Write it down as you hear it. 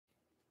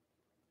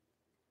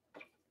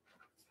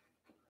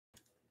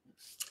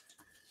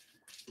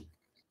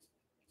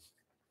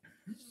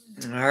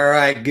All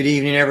right, good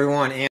evening,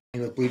 everyone. Anthony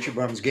with Bleacher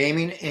Bums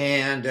Gaming,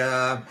 and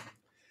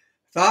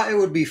thought it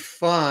would be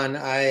fun.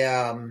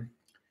 I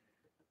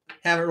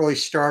haven't really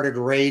started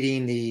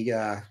rating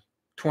the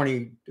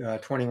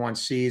 2021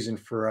 season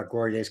for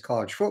Glory Days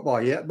College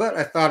Football yet, but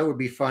I thought it would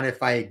be fun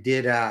if I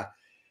did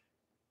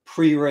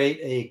pre-rate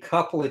a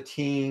couple of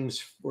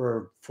teams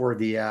for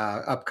the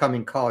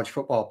upcoming college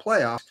football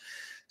playoffs.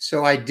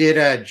 So I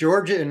did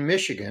Georgia and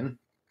Michigan,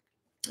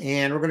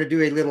 and we're going to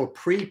do a little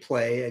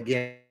pre-play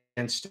against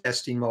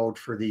testing mode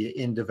for the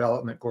in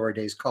development Glory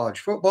Days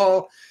College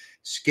Football,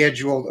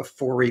 scheduled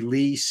for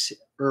release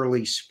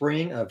early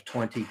spring of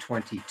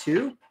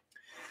 2022.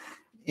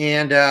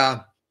 And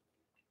a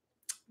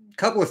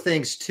couple of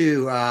things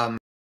too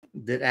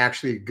that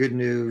actually good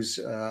news.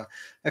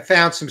 I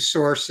found some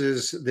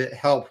sources that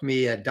help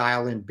me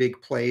dial in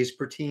big plays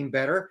per team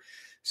better.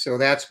 So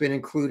that's been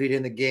included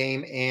in the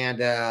game. And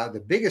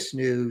the biggest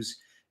news,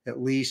 at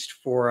least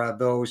for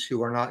those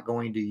who are not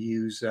going to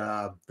use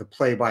the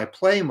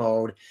play-by-play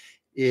mode,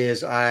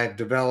 is I've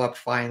developed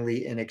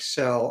finally an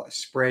Excel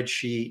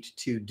spreadsheet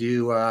to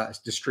do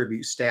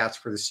distribute stats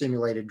for the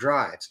simulated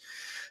drives.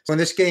 So when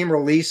this game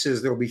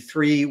releases, there will be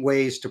 3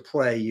 ways to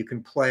play. You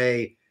can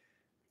play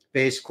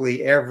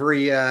basically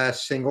every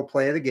single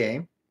play of the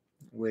game,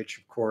 which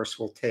of course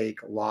will take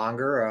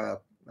longer,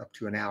 up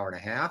to an hour and a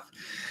half.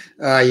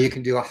 You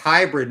can do a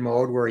hybrid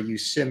mode where you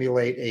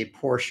simulate a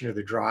portion of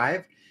the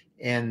drive.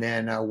 And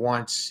then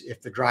once,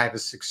 if the drive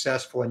is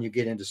successful and you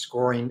get into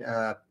scoring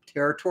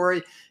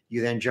territory,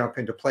 you then jump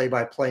into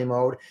play-by-play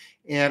mode.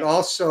 And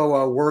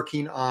also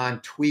working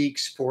on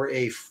tweaks for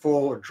a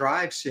full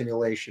drive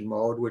simulation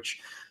mode, which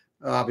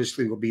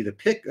obviously will be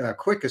the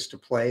quickest to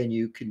play, and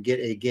you can get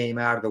a game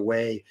out of the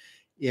way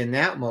in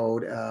that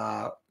mode,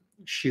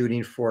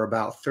 shooting for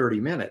about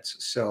 30 minutes.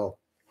 So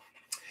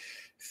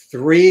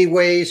 3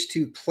 ways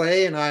to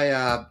play, and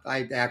I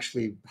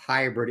actually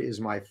hybrid is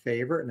my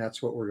favorite, and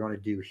that's what we're going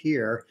to do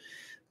here.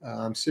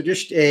 So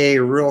just a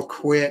real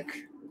quick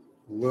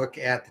look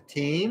at the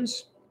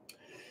teams.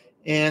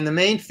 And the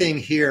main thing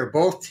here,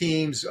 both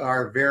teams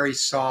are very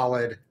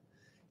solid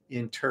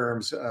in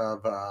terms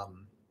of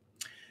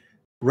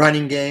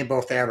running game.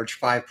 Both average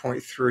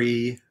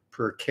 5.3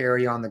 per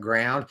carry on the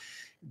ground.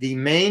 The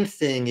main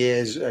thing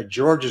is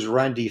Georgia's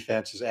run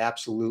defense is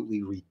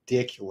absolutely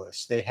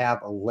ridiculous. They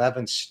have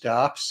 11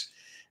 stuffs,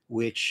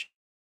 which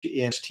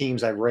in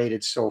teams I've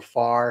rated so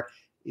far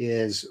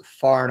is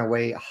far and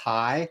away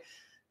high,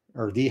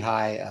 or the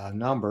high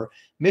number.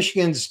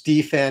 Michigan's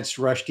defense,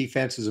 rush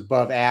defense, is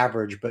above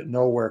average, but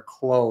nowhere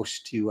close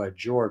to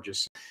Georgia.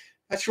 So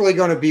that's really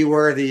going to be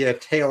where the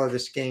tail of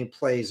this game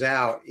plays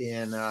out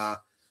in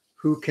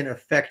who can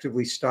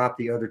effectively stop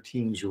the other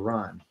team's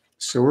run.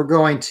 So we're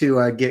going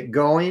to get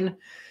going,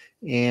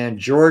 and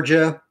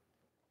Georgia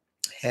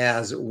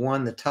has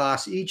won the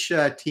toss. Each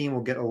team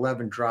will get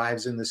 11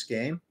 drives in this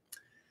game.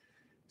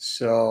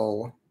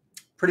 So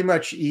pretty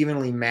much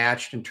evenly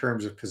matched in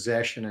terms of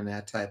possession and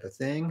that type of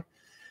thing.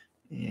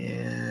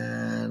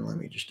 And let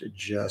me just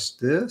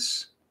adjust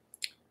this.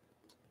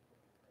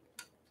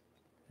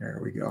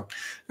 There we go.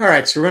 All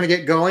right, so we're going to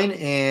get going,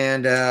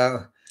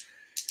 and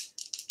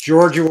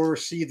Georgia will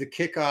receive the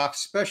kickoff.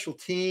 Special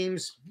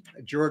teams,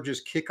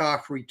 Georgia's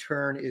kickoff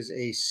return is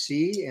a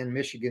C, and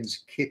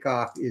Michigan's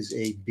kickoff is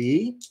a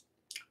B.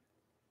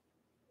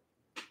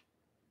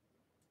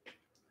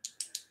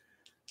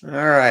 All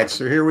right,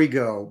 so here we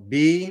go.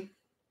 B.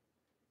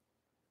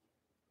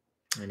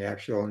 And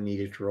actually, I'll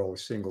need it to roll a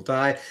single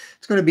die.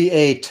 It's going to be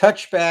a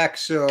touchback,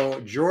 so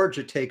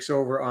Georgia takes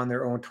over on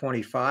their own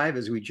 25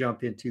 as we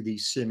jump into the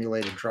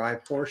simulated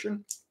drive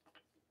portion.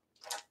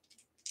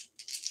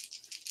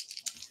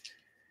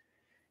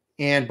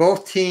 And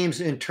both teams,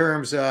 in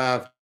terms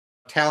of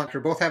talent,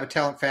 both have a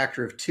talent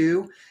factor of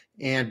 2,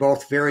 and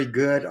both very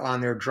good on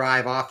their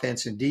drive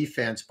offense and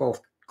defense,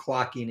 both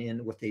clocking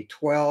in with a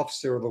 12.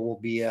 So there will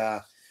be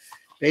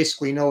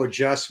basically no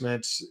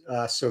adjustments.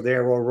 So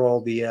there we'll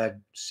roll the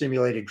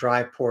simulated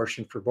drive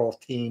portion for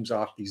both teams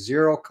off the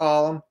 0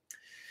 column.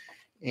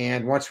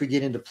 And once we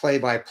get into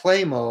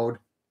play-by-play mode,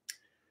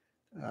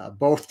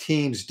 both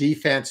teams'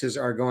 defenses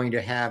are going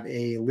to have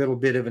a little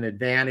bit of an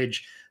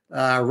advantage.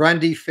 Run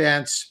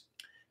defense,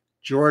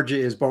 Georgia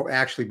is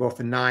both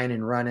a 9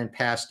 in run and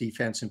pass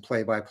defense and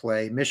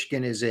play-by-play.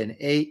 Michigan is an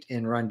 8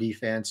 in run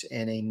defense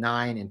and a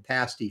 9 in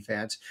pass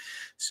defense.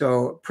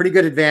 So pretty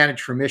good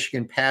advantage for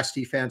Michigan pass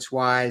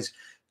defense-wise.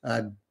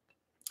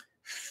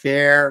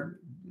 Fair,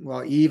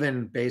 well,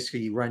 even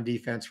basically run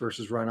defense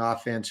versus run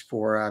offense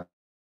for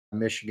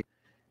Michigan,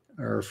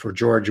 or for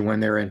Georgia when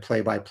they're in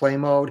play-by-play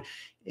mode.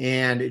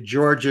 And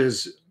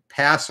Georgia's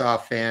pass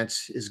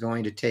offense is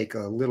going to take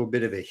a little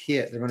bit of a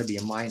hit. They're going to be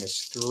a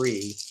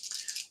 -3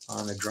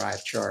 on the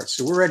drive chart.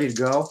 So we're ready to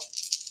go.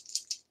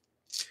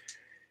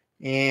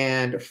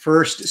 And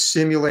first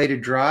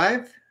simulated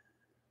drive.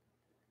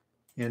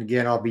 And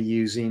again, I'll be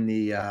using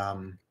the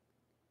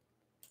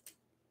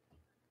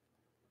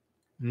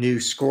new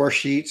score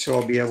sheet, so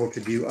I'll be able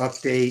to do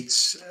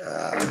updates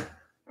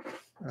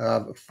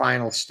of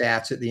final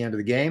stats at the end of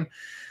the game.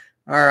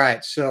 All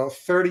right, so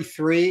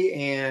 33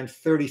 and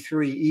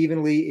 33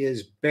 evenly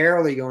is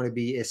barely going to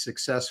be a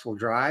successful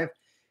drive,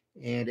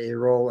 and a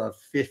roll of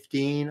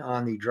 15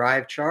 on the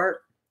drive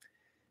chart.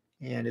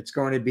 And it's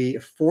going to be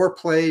 4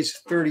 plays,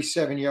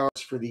 37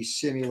 yards for the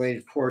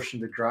simulated portion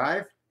of the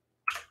drive.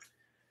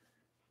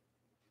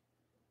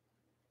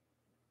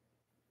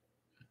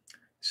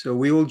 So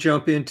we will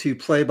jump into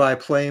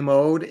play-by-play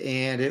mode,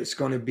 and it's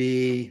going to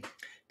be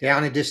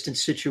down and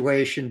distance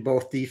situation.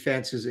 Both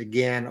defenses,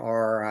 again,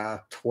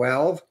 are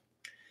 12.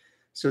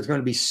 So it's going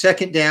to be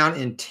 2nd down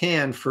and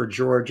 10 for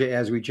Georgia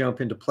as we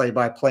jump into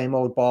play-by-play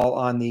mode. Ball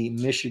on the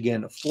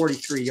Michigan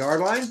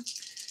 43-yard line.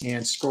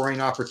 And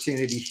scoring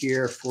opportunity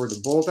here for the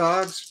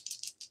Bulldogs.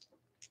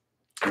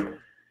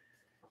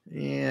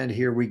 And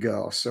here we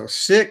go. So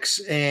 6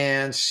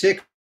 and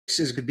 6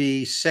 is going to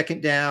be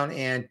 2nd down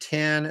and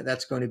 10.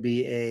 That's going to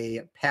be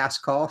a pass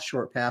call,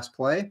 short pass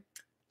play.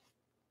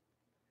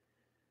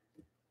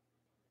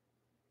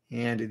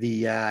 And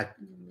the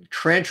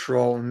trench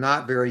roll,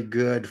 not very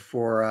good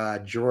for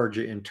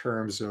Georgia in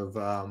terms of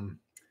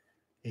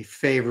a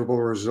favorable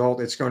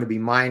result. It's going to be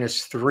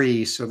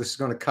 -3. So this is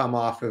going to come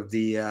off of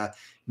the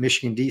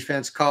Michigan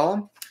defense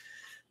column.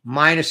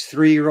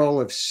 -3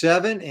 roll of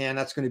 7, and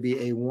that's going to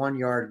be a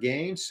 1-yard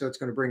gain. So it's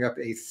going to bring up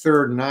a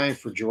 3rd and 9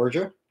 for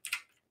Georgia.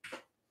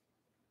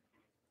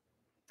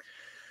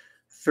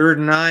 3rd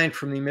and 9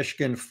 from the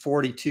Michigan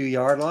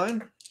 42-yard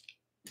line.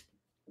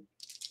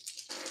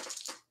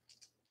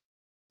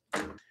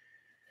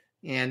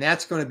 And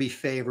that's going to be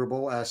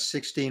favorable.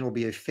 16 will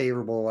be a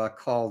favorable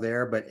call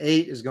there, but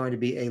 8 is going to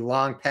be a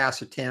long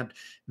pass attempt.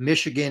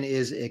 Michigan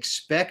is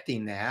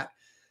expecting that.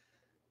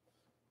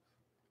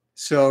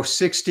 So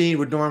 16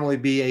 would normally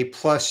be a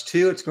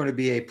 +2. It's going to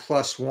be a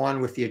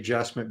 +1 with the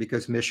adjustment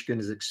because Michigan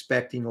is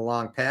expecting the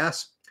long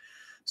pass.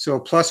 So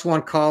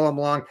 +1 column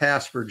long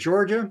pass for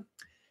Georgia.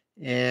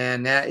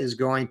 And that is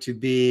going to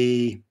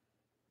be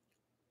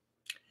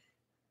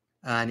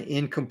an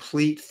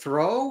incomplete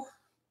throw.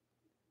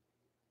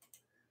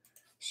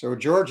 So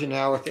Georgia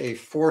now with a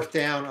 4th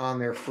down on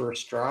their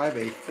first drive,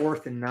 a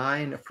 4th and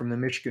 9 from the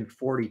Michigan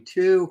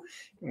 42,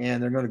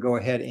 and they're going to go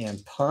ahead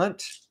and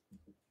punt.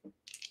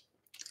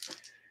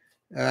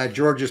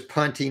 Georgia's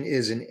punting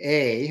is an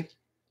A.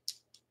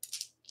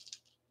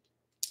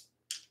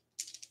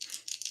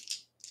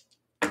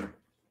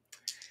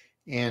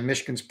 And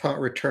Michigan's punt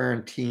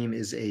return team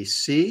is a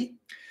C.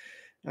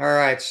 All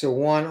right, so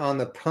 1 on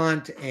the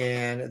punt,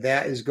 and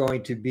that is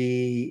going to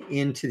be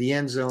into the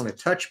end zone, a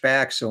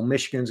touchback. So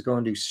Michigan's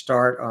going to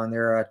start on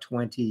their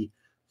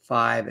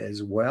 25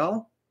 as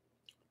well.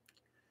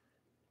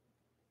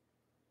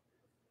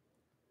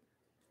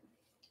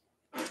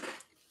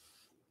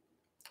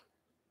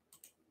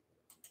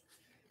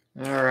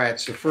 All right,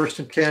 so 1st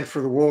and 10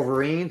 for the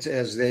Wolverines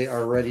as they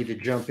are ready to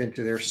jump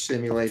into their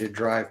simulated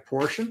drive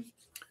portion.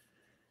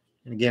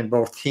 And again,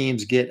 both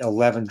teams get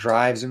 11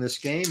 drives in this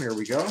game. Here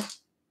we go.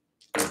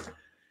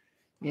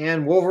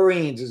 And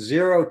Wolverines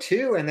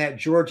 0-2, and that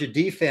Georgia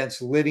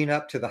defense living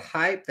up to the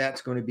hype.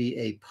 That's going to be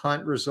a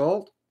punt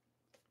result.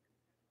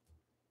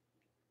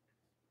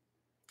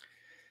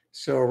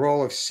 So a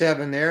roll of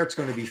 7 there. It's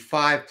going to be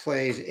 5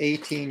 plays,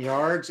 18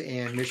 yards,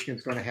 and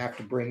Michigan's going to have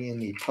to bring in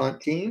the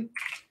punt team.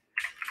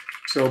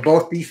 So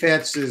both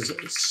defenses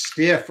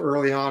stiff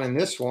early on in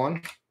this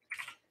one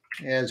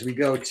as we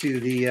go to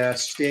the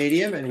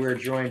stadium, and we're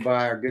joined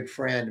by our good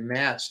friend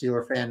Matt,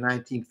 Steeler Fan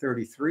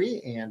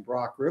 1933, and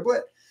Brock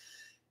Riblet.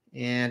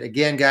 And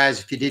again,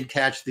 guys, if you didn't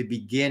catch the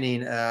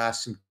beginning,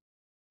 some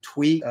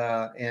tweet,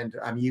 and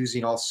I'm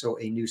using also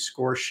a new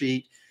score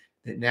sheet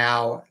that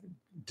now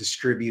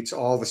distributes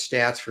all the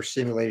stats for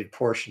simulated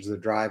portions of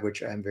the drive,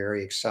 which I'm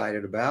very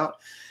excited about.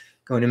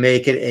 Going to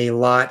make it a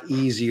lot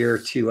easier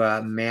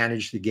to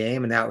manage the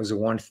game. And that was the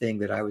one thing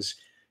that I was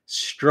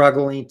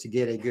struggling to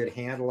get a good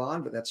handle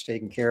on, but that's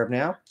taken care of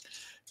now.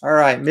 All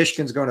right,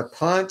 Michigan's going to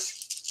punt.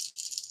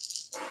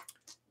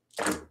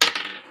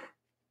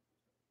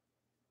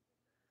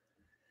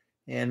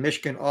 And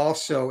Michigan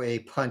also a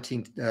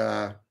punting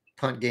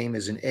punt game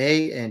is an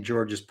A, and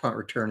Georgia's punt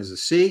return is a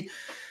C.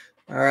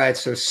 All right,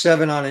 so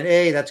 7 on an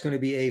A. That's going to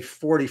be a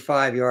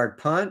 45-yard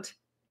punt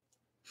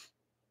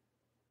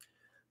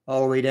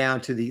all the way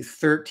down to the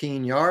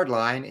 13-yard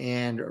line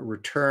and a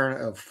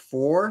return of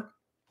 4.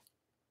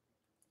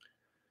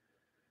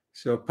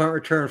 So punt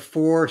return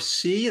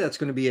 4C, that's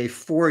going to be a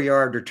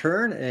 4-yard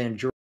return, and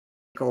Georgia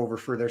take over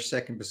for their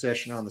second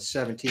possession on the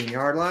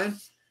 17-yard line.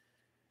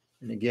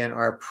 And again,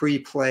 our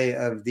pre-play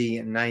of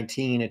the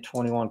 19 and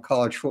 21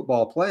 college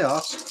football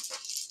playoffs.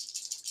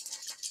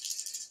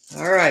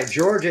 All right,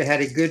 Georgia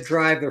had a good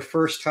drive their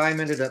first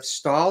time, ended up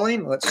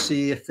stalling. Let's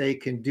see if they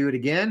can do it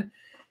again.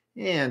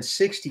 And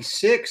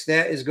 66,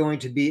 that is going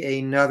to be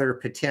another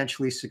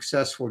potentially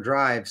successful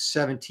drive.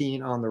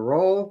 17 on the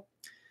roll.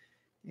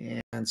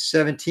 And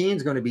 17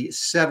 is going to be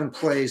 7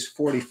 plays,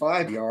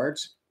 45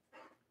 yards.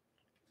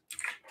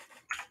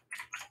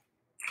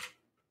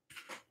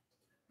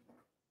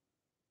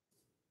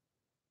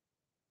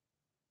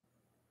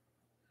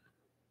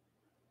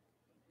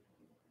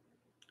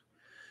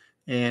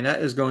 And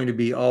that is going to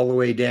be all the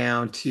way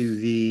down to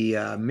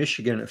the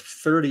Michigan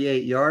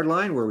 38-yard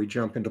line, where we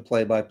jump into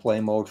play-by-play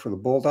mode for the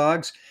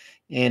Bulldogs.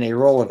 And a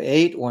roll of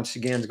 8, once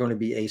again, is going to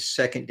be a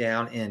 2nd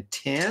down and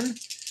 10.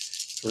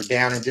 So we're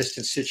down and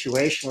distance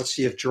situation. Let's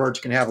see if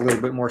George can have a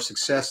little bit more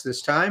success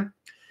this time.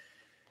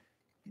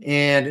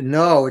 And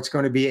no, it's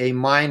going to be a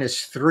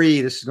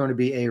 -3. This is going to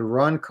be a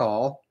run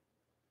call.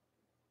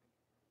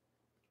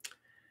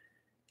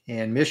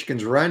 And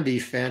Michigan's run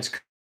defense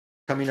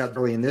coming up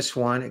early in this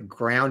one,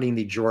 grounding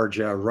the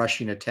Georgia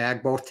rushing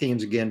attack. Both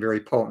teams, again, very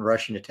potent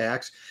rushing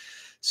attacks.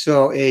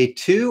 So a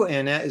 2,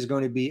 and that is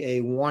going to be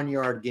a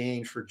 1-yard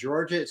gain for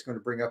Georgia. It's going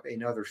to bring up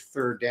another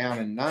 3rd down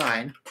and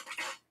 9.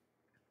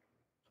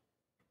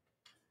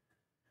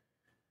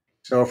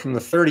 So from the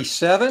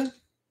 37,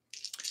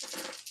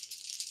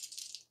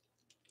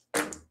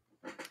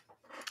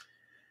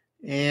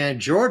 and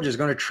Georgia is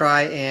going to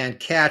try and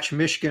catch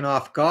Michigan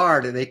off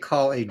guard. They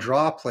call a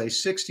draw play.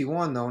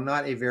 61, though,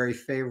 not a very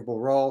favorable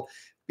roll.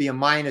 Be a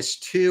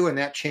 -2, and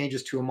that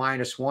changes to a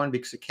 -1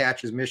 because it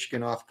catches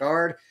Michigan off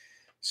guard.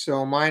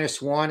 So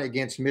 -1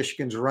 against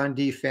Michigan's run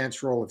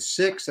defense, roll of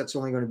 6. That's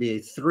only going to be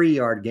a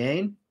 3-yard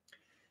gain.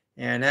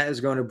 And that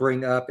is going to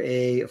bring up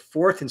a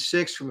 4th and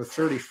 6 from the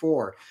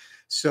 34.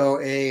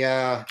 So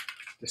a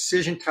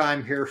decision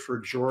time here for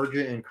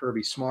Georgia and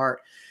Kirby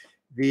Smart.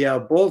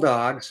 The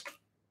Bulldogs,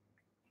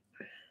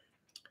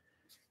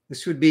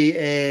 this would be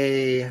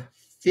a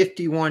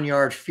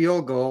 51-yard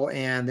field goal,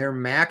 and their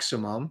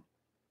maximum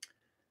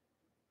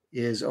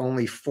is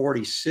only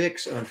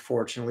 46,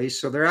 unfortunately.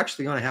 So they're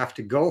actually going to have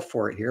to go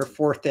for it here.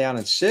 4th down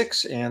and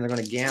 6, and they're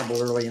going to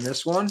gamble early in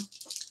this one.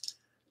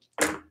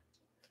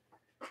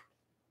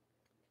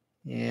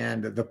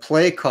 And the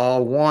play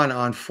call, 1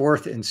 on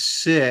 4th and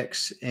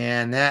 6,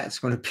 and that's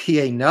going to be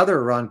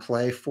another run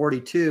play,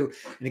 42.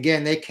 And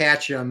again, they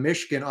catch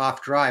Michigan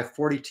off drive,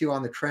 42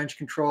 on the trench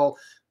control,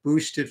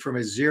 boosted from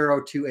a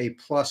 0 to a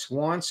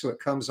 +1, so it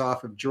comes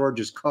off of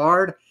Georgia's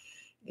card.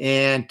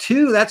 And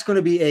 2, that's going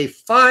to be a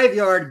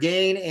 5-yard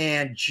gain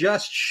and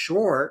just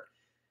short.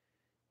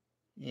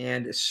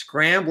 And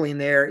scrambling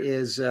there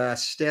is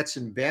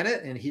Stetson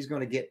Bennett, and he's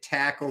going to get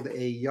tackled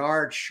a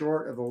yard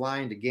short of the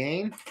line to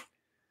gain.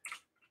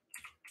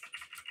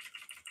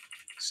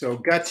 So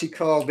gutsy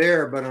call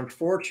there, but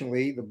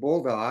unfortunately, the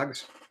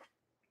Bulldogs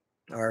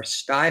are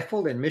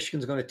stifled, and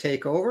Michigan's going to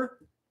take over.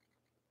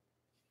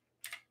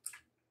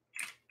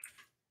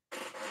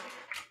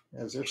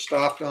 As they're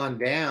stopped on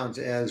downs,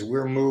 as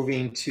we're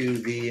moving to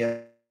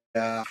the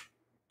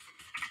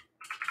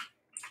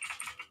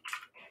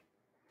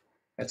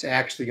that's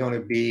actually going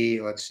to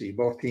be, let's see,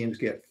 both teams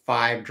get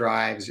 5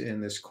 drives in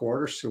this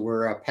quarter. So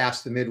we're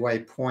past the midway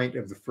point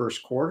of the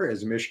first quarter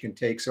as Michigan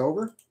takes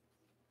over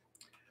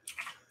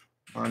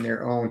on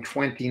their own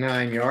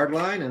 29-yard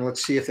line. And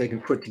let's see if they can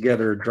put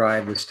together a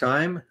drive this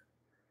time.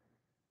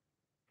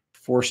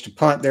 Forced to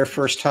punt their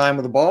first time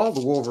with the ball,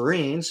 the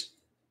Wolverines.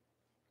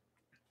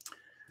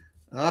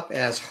 Up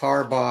as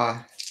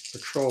Harbaugh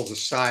patrols the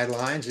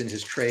sidelines in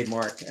his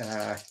trademark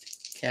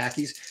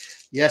khakis.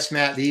 Yes,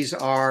 Matt, these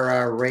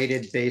are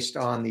rated based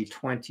on the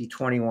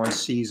 2021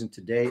 season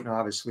to date, and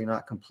obviously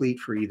not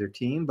complete for either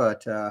team,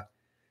 but a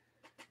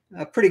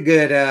pretty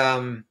good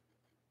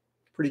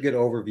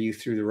overview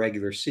through the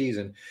regular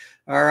season.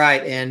 All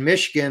right, and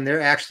Michigan,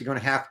 they're actually going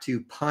to have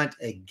to punt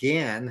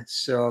again.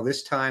 So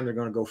this time they're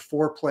going to go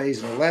 4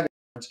 plays and 11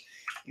 yards,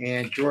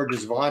 and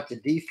Georgia's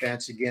vaunted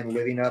defense, again,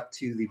 living up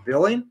to the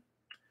billing.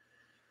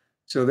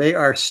 So they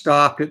are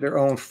stopped at their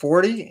own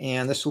 40,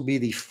 and this will be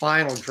the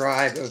final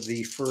drive of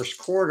the first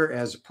quarter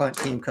as the punt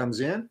team comes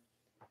in.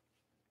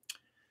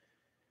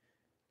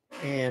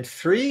 And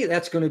 3,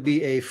 that's going to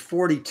be a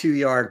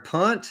 42-yard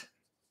punt.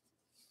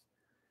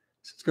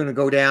 So it's going to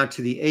go down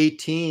to the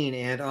 18,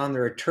 and on the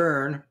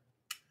return,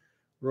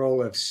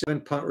 roll of 7,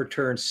 punt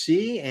return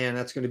C, and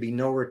that's going to be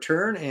no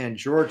return, and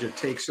Georgia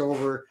takes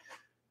over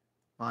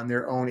on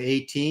their own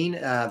 18.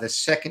 The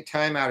second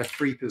time out of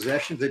 3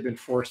 possessions, they've been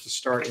forced to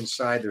start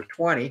inside their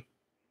 20.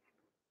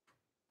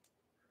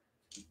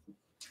 So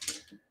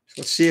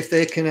let's see if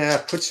they can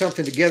put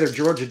something together.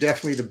 Georgia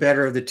definitely the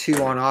better of the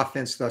 2 on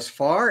offense thus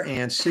far.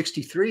 And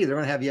 63, they're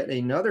going to have yet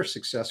another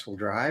successful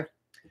drive.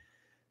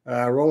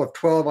 Roll of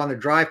 12 on the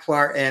drive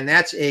plot, and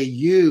that's a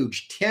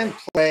huge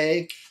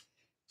 10-play,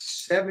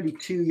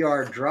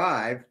 72-yard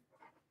drive.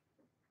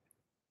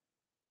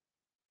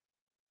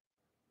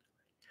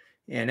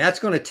 And that's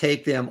going to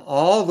take them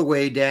all the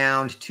way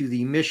down to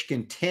the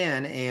Michigan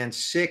 10, and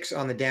 6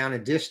 on the down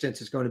and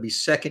distance is going to be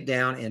 2nd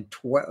down and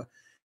 12.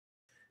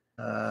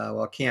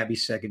 Well, it can't be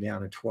 2nd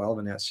down and 12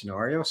 in that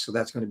scenario. So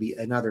that's going to be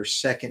another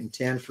 2nd and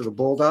 10 for the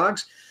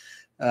Bulldogs.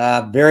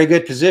 Very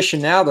good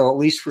position now, though, at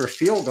least for a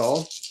field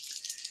goal.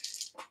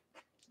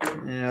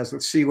 As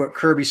let's see what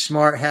Kirby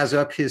Smart has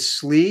up his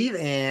sleeve,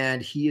 and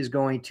he is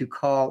going to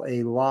call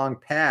a long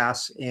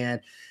pass.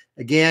 And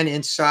again,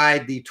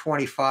 inside the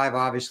 25,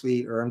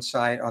 obviously, or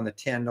inside on the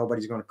 10,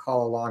 nobody's going to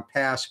call a long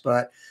pass,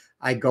 but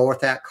I go with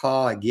that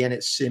call. Again,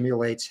 it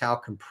simulates how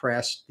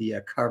compressed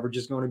the coverage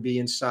is going to be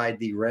inside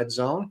the red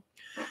zone.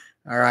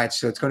 All right,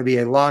 so it's going to be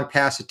a long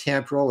pass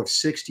attempt, roll of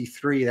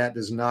 63. That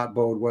does not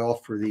bode well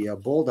for the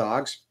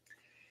Bulldogs.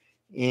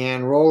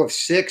 And roll of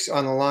 6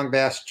 on the long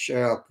pass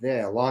chart,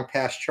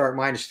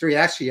 -3.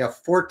 Actually, a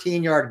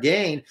 14-yard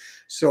gain.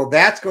 So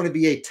that's going to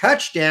be a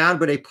touchdown,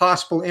 but a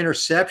possible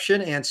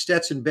interception. And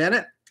Stetson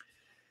Bennett,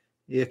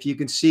 if you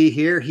can see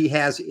here, he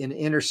has an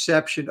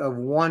interception of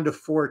 1 to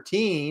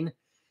 14.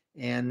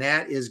 And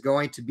that is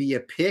going to be a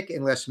pick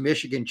unless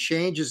Michigan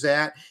changes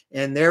that.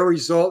 And their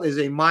result is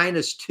a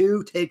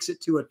 -2, takes it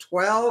to a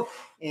 12,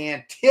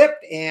 and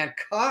tipped and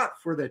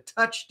caught for the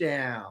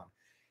touchdown.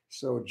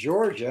 So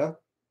Georgia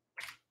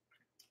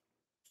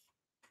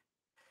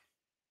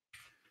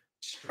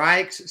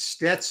strikes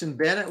Stetson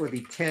Bennett with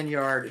a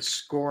 10-yard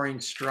scoring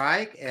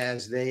strike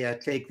as they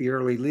take the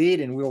early lead,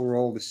 and we'll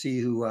roll to see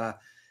who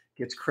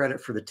gets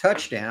credit for the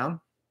touchdown.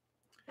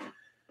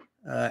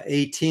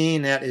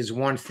 18, that is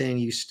one thing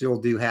you still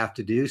do have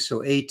to do.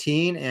 So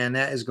 18, and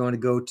that is going to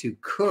go to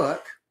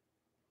Cook.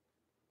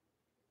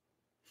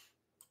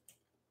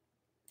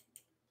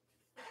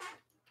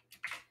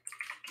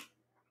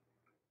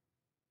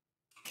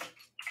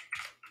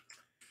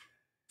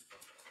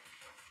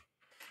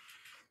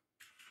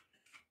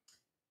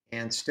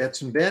 And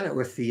Stetson Bennett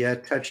with the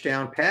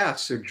touchdown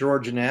pass. So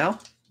Georgia now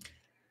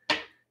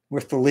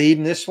with the lead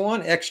in this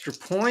one, extra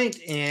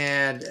point,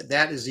 and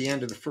that is the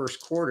end of the first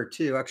quarter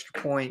too.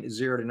 Extra point,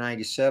 0 to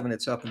 97.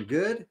 It's up and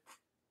good.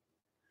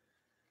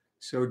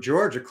 So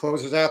Georgia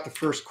closes out the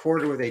first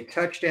quarter with a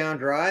touchdown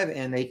drive,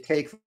 and they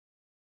take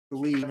the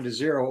lead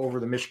 7-0 over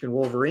the Michigan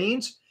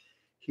Wolverines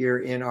here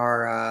in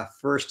our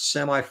first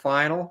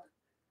semifinal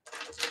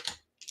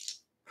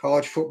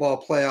college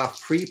football playoff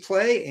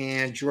pre-play.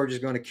 And Georgia's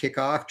going to kick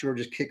off.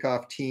 Georgia's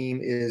kickoff team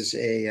is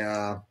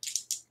a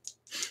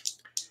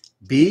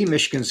B.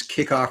 Michigan's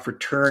kickoff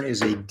return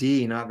is a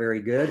D, not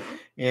very good.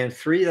 And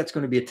 3, that's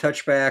going to be a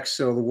touchback.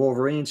 So the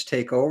Wolverines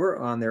take over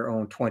on their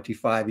own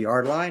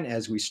 25-yard line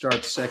as we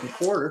start the second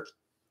quarter.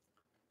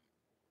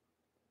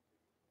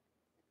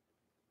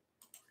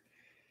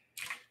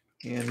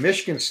 And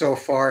Michigan so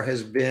far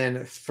has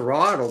been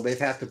throttled. They've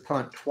had to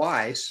punt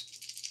twice.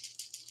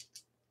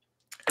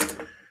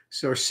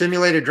 So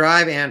simulated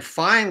drive, and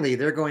finally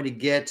they're going to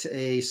get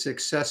a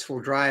successful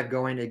drive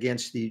going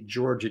against the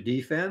Georgia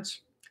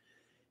defense.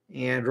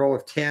 And roll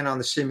of 10 on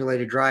the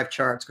simulated drive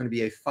chart. It's going to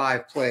be a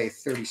 5-play,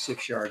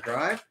 36-yard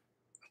drive.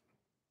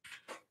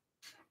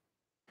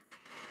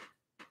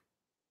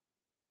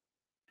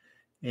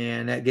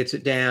 And that gets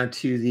it down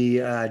to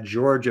the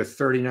Georgia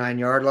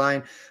 39-yard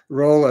line.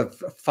 Roll of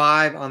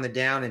 5 on the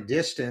down and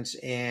distance,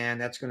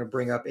 and that's going to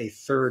bring up a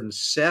 3rd and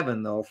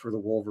 7, though, for the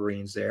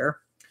Wolverines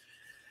there.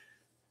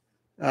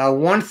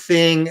 One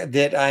thing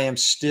that I am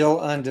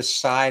still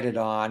undecided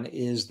on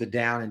is the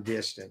down and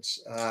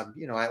distance.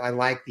 I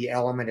like the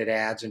element it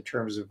adds in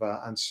terms of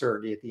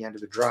uncertainty at the end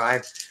of the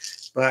drive,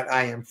 but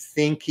I am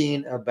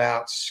thinking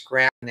about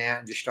scrapping that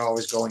and just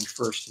always going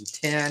 1st and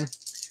 10.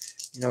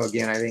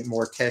 Again, I think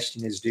more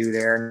testing is due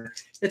there. And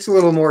it's a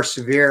little more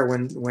severe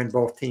when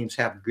both teams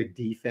have good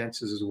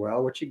defenses as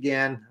well, which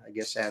again, I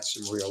guess adds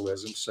some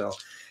realism. So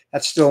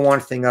that's still one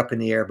thing up in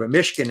the air. But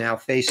Michigan now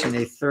facing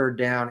a 3rd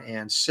down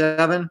and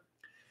 7.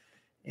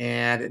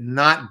 And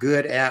not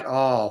good at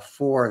all.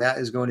 4, that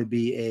is going to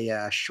be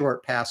a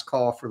short pass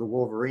call for the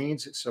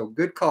Wolverines. So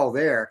good call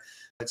there.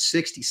 But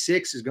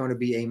 66 is going to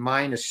be a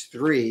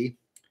 -3.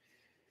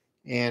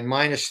 And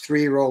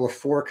 -3, roll of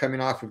 4 coming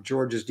off of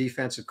Georgia's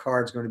defensive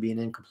card is going to be an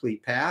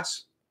incomplete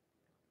pass.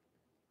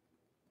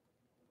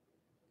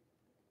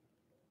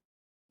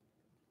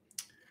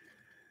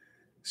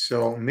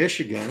 So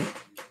Michigan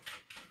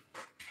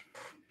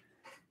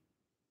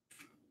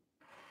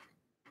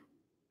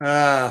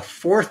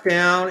 4th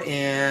down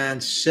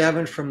and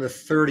 7 from the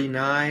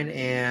 39,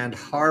 and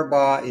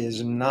Harbaugh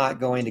is not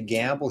going to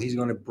gamble. He's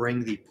going to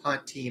bring the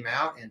punt team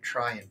out and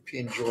try and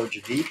pin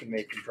Georgia deep and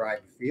make them drive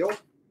the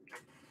field.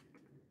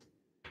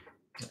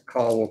 The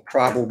call will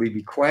probably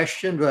be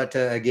questioned, but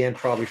again,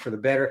 probably for the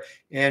better.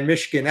 And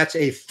Michigan, that's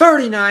a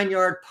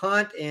 39-yard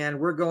punt, and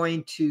we're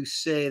going to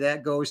say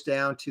that goes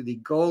down to the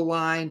goal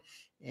line,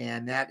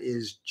 and that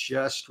is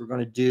just, we're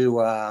going to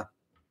do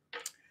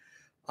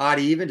odd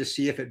even to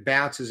see if it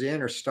bounces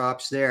in or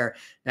stops there.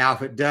 Now,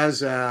 if it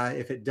does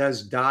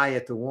die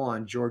at the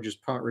 1, Georgia's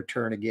punt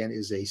return again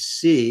is a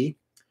C.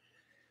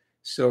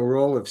 So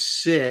roll of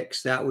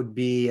 6, that would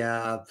be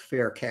a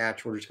fair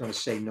catch. We're just going to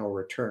say no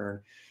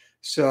return.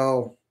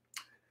 So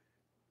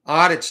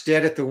odd, it's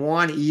dead at the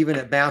 1. Even,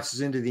 it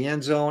bounces into the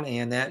end zone,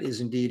 and that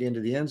is indeed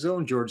into the end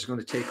zone. Georgia's going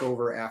to take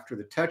over after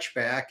the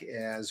touchback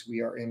as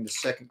we are in the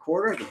second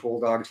quarter. The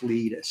Bulldogs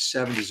lead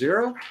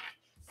 7-0.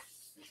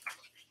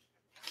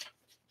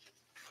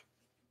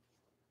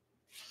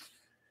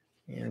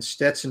 And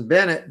Stetson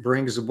Bennett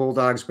brings the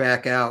Bulldogs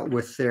back out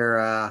with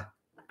their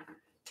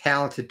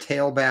talented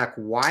tailback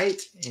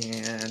White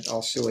and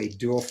also a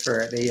dual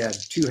threat. They had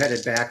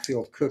 2-headed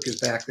backfield. Cook is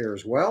back there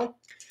as well.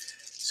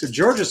 So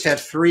Georgia's had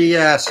 3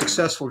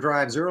 successful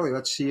drives early.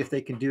 Let's see if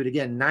they can do it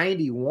again.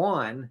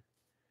 91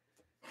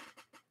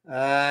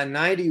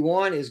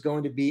 91 is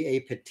going to be a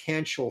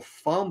potential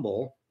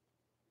fumble.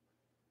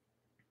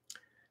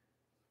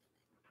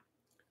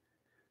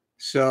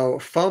 So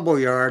fumble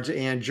yards,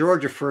 and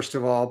Georgia, first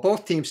of all,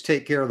 both teams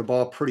take care of the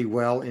ball pretty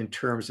well in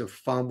terms of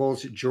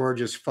fumbles.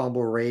 Georgia's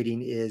fumble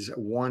rating is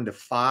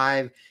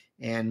 1-5,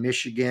 and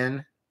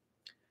Michigan,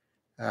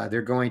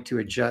 they're going to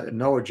adjust,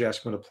 no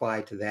adjustment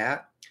applied to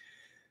that.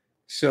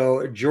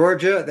 So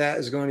Georgia, that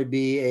is going to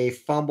be a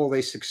fumble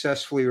they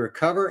successfully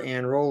recover,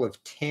 and roll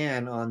of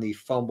 10 on the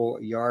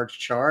fumble yards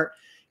chart.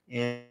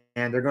 And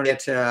they're going to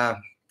get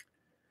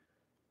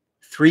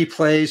 3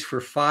 plays for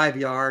 5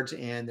 yards,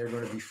 and they're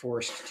going to be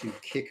forced to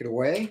kick it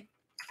away.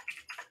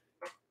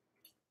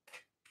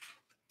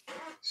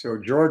 So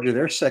Georgia,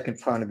 their second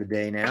punt of the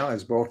day now,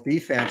 as both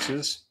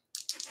defenses,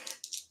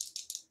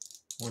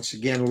 once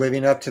again,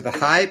 living up to the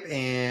hype.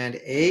 And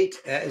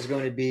 8, that is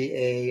going to be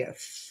a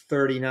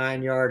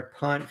 39-yard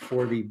punt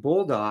for the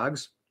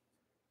Bulldogs.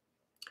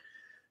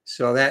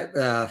 So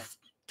that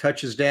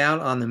touches down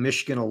on the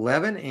Michigan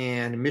 11,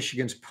 and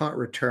Michigan's punt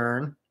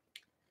return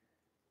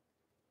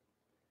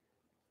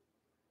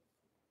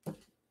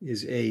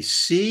is a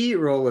C,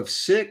 roll of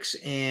 6,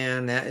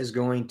 and that is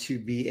going to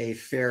be a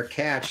fair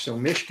catch. So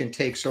Michigan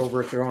takes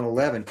over at their own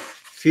 11.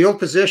 Field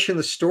position,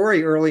 the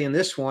story early in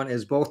this one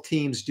is both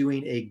teams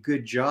doing a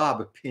good job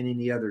of pinning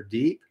the other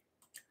deep.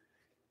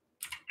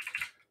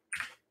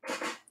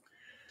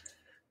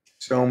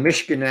 So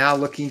Michigan now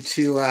looking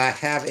to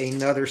have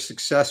another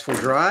successful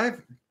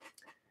drive.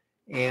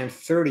 And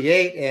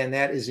 38, and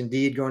that is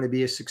indeed going to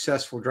be a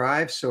successful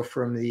drive. So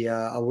from the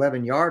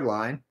 11-yard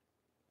line,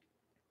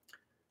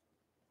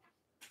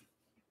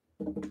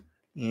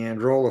 and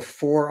roll of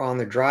 4 on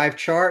the drive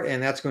chart,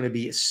 and that's going to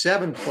be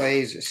 7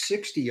 plays,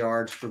 60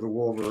 yards for the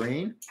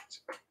Wolverine.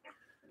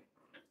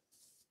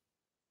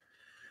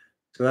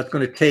 So that's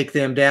going to take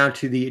them down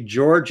to the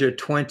Georgia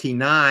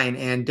 29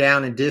 and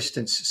down in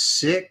distance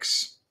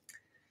 6.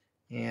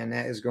 And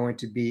that is going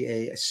to be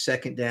a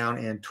 2nd down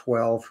and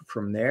 12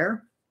 from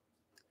there.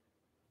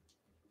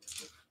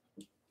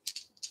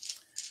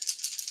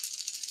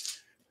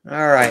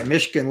 All right,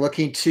 Michigan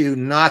looking to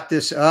knot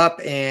this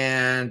up,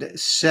 and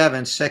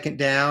 7, 2nd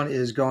down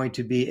is going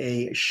to be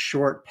a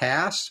short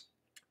pass.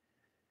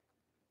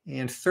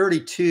 And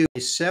 32, a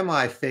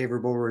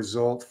semi-favorable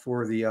result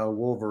for the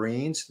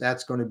Wolverines.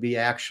 That's going to be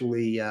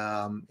actually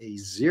a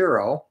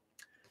 0.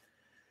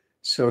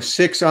 So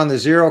 6 on the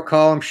 0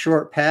 column,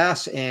 short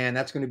pass, and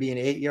that's going to be an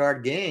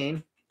 8-yard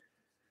gain.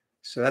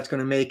 So that's going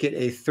to make it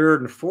a 3rd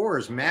and 4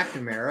 as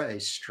McNamara, a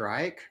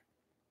strike.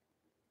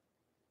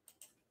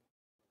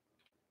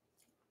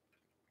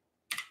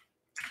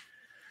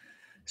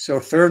 So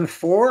 3rd and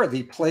 4,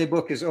 the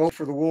playbook is over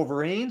for the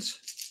Wolverines.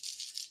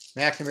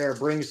 McNamara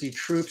brings the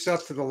troops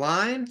up to the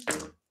line.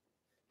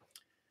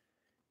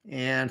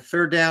 And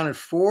 3rd down and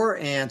 4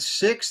 and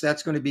 6,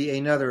 that's going to be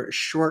another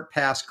short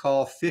pass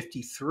call,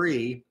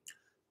 53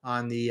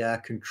 on the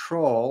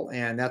control.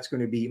 And that's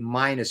going to be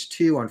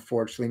 -2,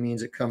 unfortunately,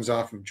 means it comes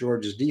off of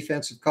Georgia's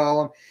defensive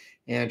column.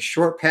 And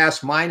short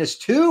pass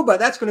 -2, but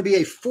that's going to be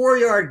a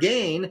 4-yard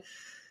gain.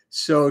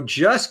 So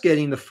just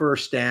getting the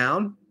 1st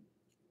down.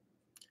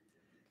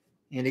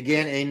 And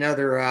again,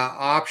 another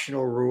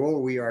optional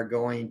rule. We are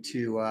going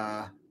to,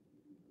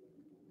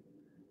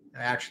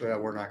 actually,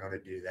 we're not going to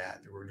do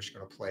that. We're just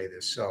going to play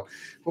this. So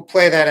we'll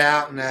play that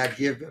out and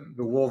give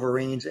the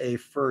Wolverines a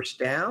 1st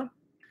down.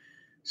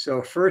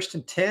 So 1st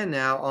and 10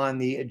 now on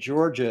the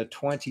Georgia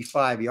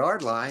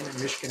 25-yard line.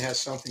 Michigan has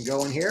something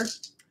going here.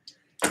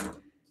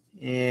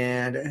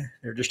 And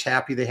they're just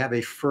happy they have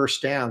a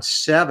 1st down,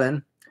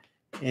 7.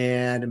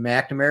 And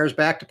McNamara's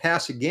back to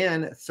pass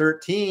again,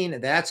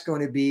 13. That's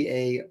going to be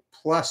a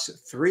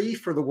 +3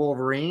 for the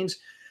Wolverines.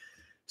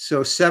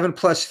 So 7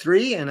 +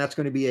 3, and that's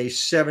going to be a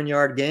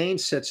 7-yard gain.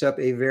 Sets up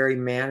a very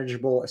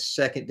manageable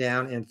 2nd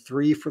down and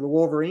 3 for the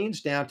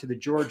Wolverines down to the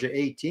Georgia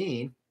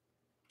 18.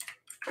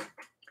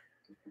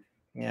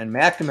 And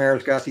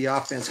McNamara's got the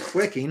offense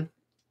clicking.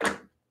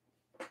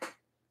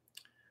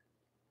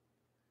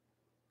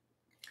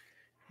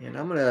 And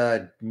I'm going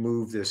to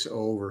move this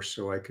over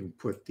so I can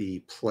put the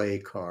play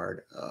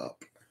card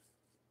up.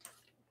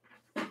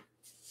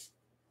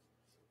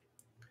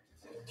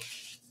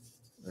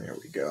 There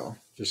we go.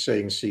 Just so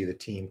you can see the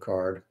team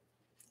card.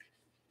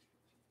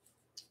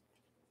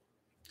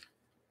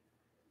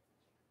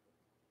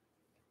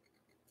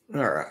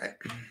 All right.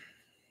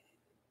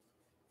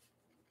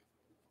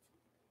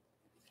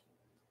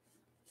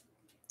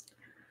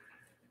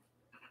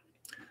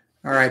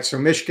 All right, so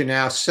Michigan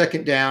now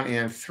 2nd down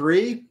and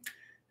 3.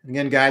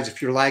 Again, guys,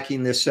 if you're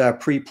liking this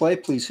pre-play,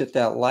 please hit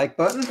that like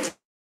button.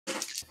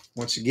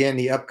 Once again,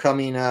 the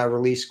upcoming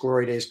release,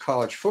 Glory Days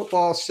College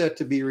Football, set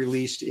to be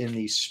released in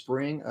the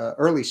spring,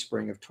 early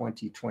spring of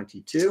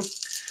 2022.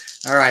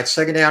 All right,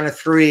 2nd down and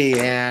 3,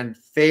 and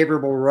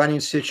favorable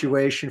running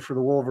situation for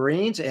the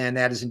Wolverines, and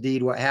that is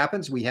indeed what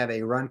happens. We have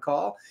a run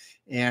call,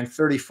 and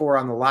 34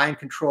 on the line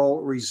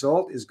control.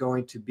 Result is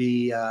going to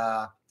be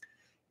a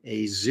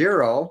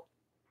 0.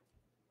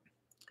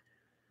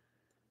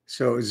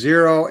 So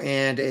 0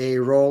 and a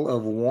roll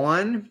of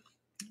 1.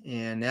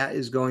 and that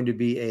is going to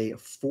be a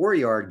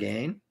 4-yard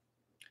gain.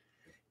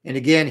 And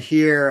again,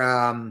 here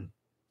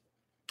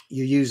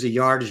you use the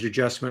yardage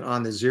adjustment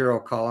on the 0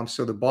 column.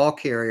 So the ball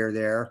carrier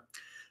there,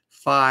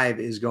 5,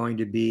 is going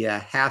to be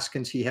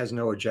Haskins. He has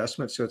no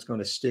adjustment, so it's going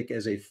to stick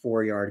as a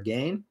 4-yard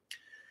gain.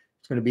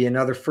 It's going to be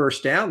another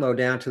first down, low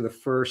down to the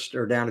first,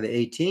 or down to the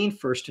 18,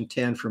 1st and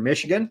 10 for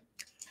Michigan.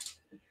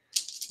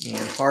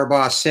 And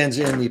Harbaugh sends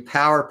in the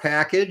power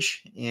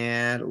package,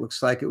 and it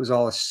looks like it was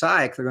all a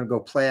psych. They're going to go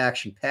play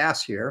action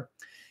pass here.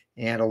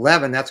 And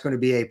 11, that's going to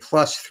be a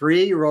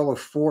 +3, roll of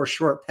 4,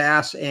 short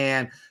pass,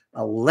 and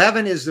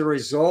 11 is the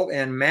result.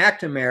 And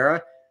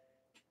McNamara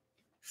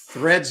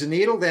threads the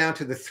needle down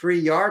to the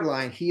 3-yard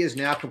line. He has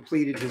now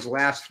completed his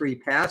last 3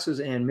 passes,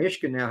 and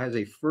Michigan now has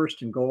a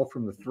 1st and goal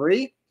from the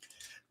 3.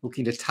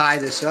 Looking to tie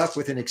this up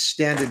with an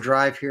extended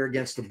drive here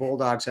against the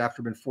Bulldogs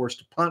after being forced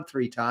to punt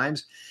 3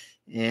 times.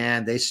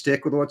 And they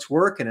stick with what's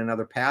working.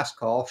 Another pass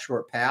call,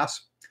 short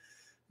pass.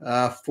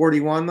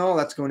 41, though,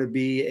 that's going to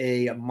be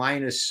a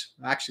minus,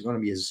 actually going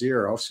to be a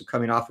 0. So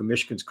coming off of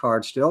Michigan's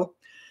card still.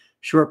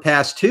 Short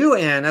pass 2,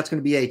 and that's going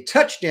to be a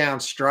touchdown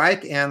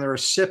strike. And the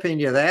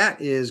recipient of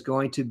that is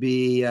going to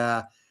be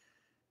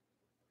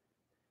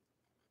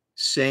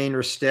Sane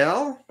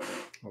Ristel.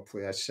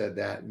 Hopefully I said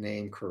that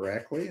name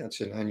correctly.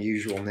 That's an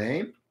unusual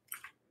name.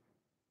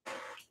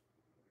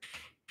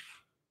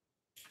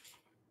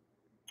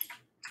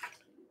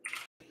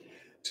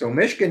 So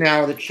Michigan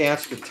now with a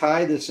chance to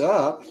tie this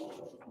up.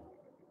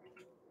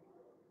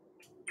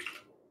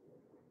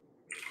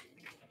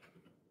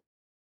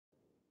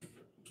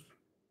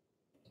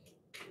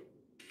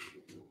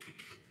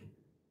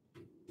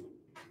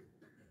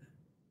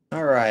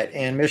 All right,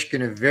 and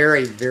Michigan, a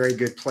very, very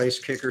good place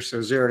kicker.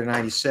 So 0 to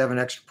 97,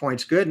 extra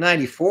points good.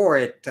 94,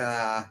 it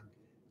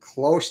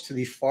close to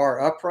the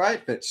far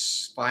upright, but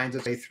finds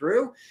its way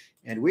through.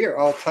 And we are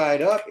all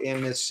tied up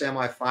in this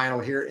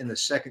semifinal here in the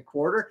second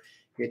quarter.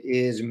 It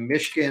is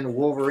Michigan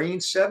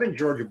Wolverines 7,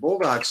 Georgia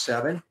Bulldogs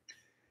 7.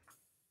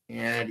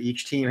 And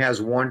each team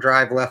has 1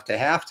 drive left to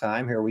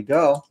halftime. Here we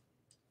go.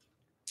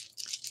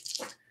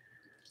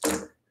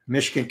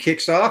 Michigan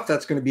kicks off.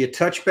 That's going to be a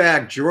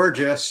touchback.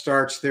 Georgia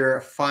starts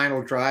their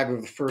final drive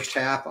of the first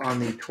half on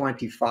the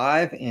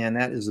 25, and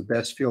that is the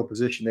best field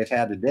position they've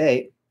had to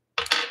date.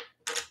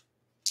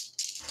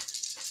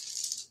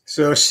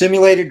 So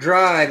simulated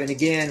drive, and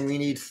again, we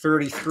need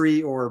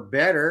 33 or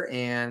better,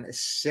 and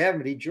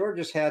 70.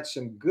 Georgia's had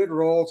some good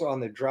rolls on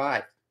the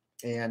drive,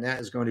 and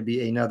that is going to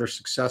be another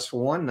successful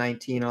one.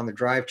 19 on the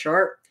drive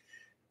chart.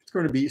 It's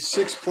going to be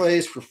 6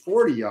 plays for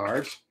 40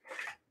 yards.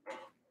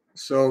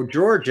 So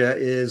Georgia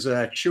is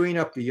chewing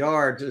up the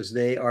yards as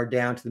they are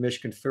down to the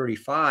Michigan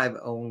 35.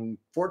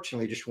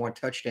 Unfortunately, just 1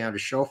 touchdown to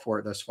show for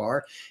it thus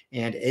far.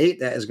 And 8,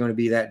 that is going to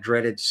be that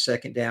dreaded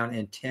 2nd down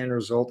and 10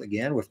 result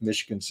again with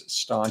Michigan's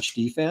staunch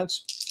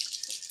defense.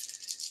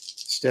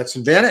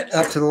 Stetson Bennett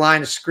up to the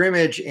line of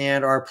scrimmage,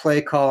 and our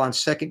play call on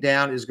 2nd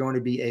down is going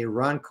to be a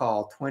run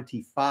call,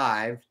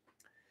 25.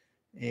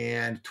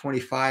 And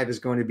 25 is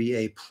going to be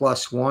a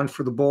 +1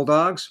 for the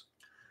Bulldogs.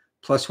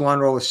 +1,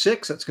 roll of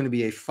 6. That's going to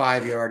be a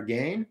 5-yard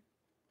gain.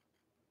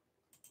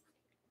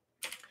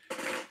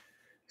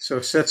 So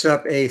it sets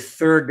up a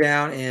 3rd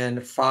down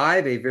and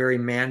 5, a very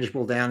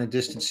manageable down and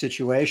distance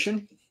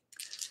situation.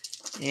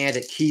 And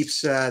it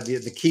keeps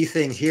the key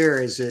thing here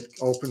is it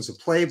opens the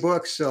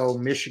playbook, so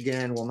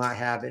Michigan will not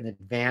have an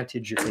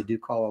advantage if they do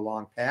call a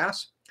long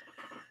pass.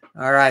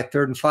 All right,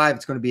 3rd and 5.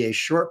 It's going to be a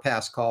short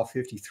pass call.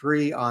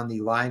 53 on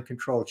the line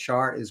control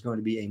chart is going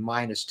to be a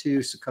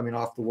 -2. So coming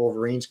off the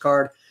Wolverines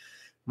card.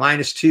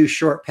 -2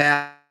 short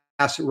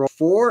pass roll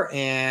 4,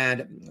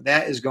 and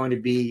that is going to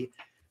be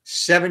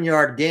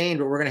 7-yard gain,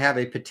 but we're going to have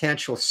a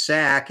potential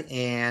sack.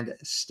 And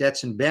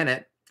Stetson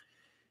Bennett,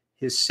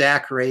 his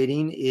sack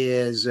rating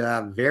is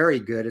very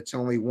good. It's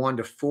only 1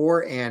 to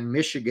 4, and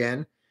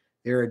Michigan,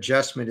 their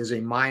adjustment is a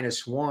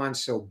 -1.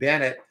 So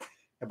Bennett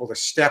able to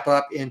step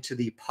up into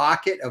the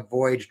pocket,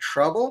 avoid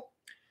trouble,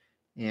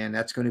 and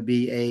that's going to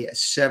be a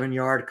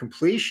 7-yard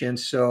completion.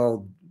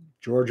 So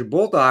Georgia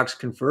Bulldogs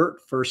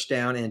convert, 1st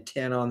down and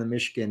 10 on the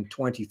Michigan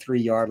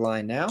 23-yard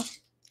line now.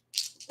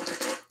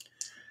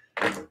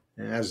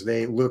 As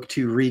they look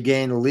to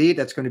regain the lead,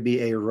 that's going to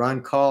be a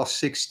run call,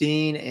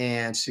 16,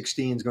 and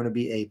 16 is going to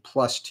be a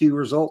 +2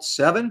 result,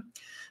 7.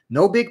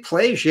 No big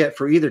plays yet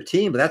for either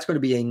team, but that's going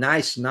to be a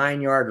nice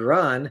 9-yard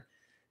run.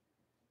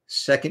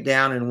 2nd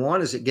down and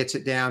 1 as it gets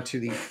it down to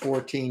the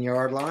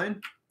 14-yard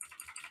line.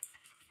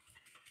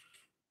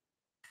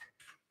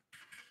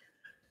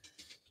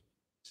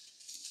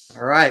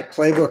 All right,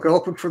 playbook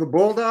open for the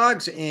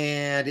Bulldogs,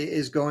 and it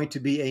is going to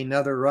be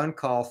another run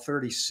call,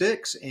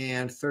 36,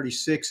 and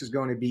 36 is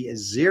going to be a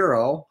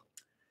 0.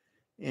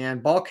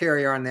 And ball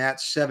carrier on that,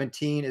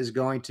 17, is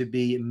going to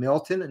be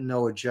Milton,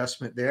 no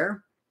adjustment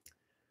there.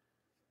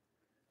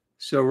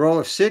 So roll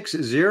of 6,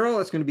 0,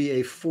 it's going to be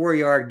a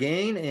 4-yard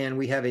gain, and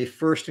we have a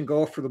 1st and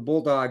goal for the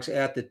Bulldogs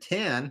at the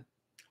 10.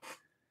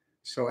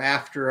 So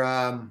after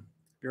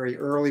very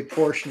early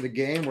portion of the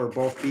game where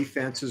both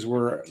defenses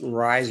were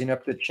rising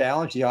up to the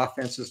challenge. The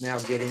offense is now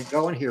getting it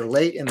going here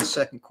late in the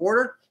second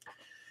quarter.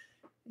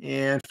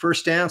 And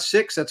first down,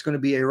 6, that's going to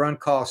be a run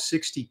call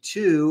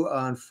 62.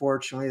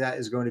 Unfortunately, that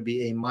is going to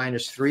be a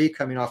 -3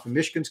 coming off of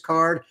Michigan's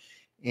card.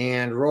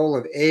 And roll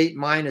of 8,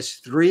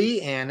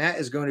 -3, and that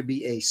is going to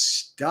be a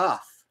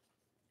stuff.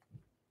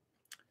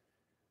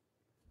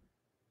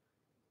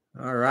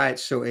 All right,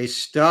 so a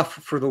stuff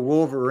for the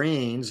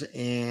Wolverines,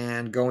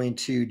 and going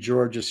to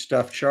Georgia's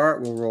stuff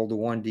chart, we'll roll the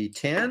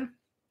 1d10.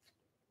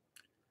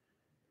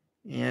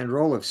 And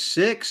roll of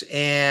 6,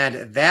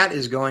 and that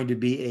is going to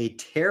be a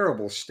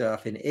terrible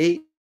stuff, an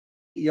 8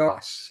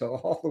 yards. So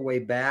all the way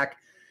back,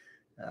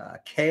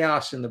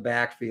 chaos in the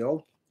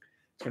backfield.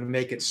 It's going to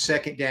make it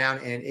second down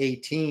and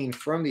 18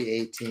 from the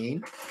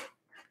 18.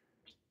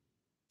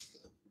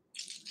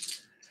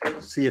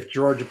 See if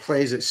Georgia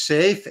plays it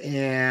safe,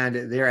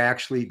 and they're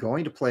actually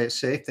going to play it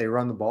safe. They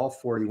run the ball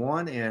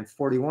 41, and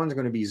 41 is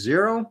going to be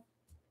 0.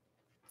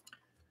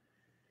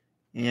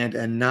 And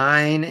a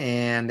 9,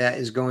 and that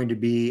is going to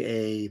be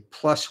a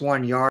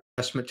 +1 yard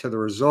adjustment to the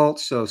result.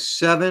 So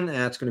 7, and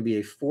that's going to be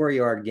a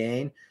 4-yard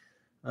gain.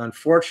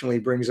 Unfortunately,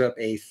 brings up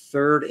a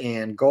 3rd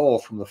and goal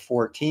from the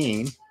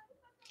 14.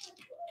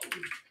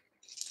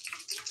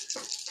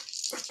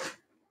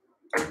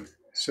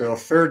 So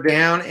 3rd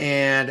down,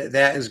 and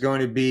that is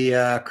going to be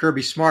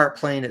Kirby Smart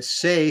playing it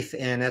safe,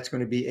 and that's going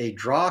to be a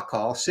draw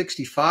call,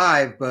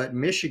 65, but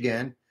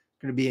Michigan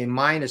going to be a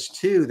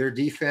 -2. Their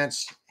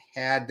defense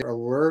had their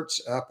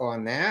alerts up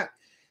on that,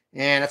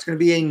 and it's going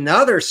to be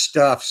another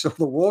stuff. So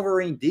the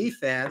Wolverine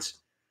defense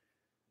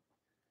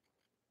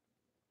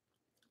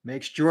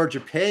makes Georgia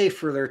pay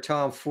for their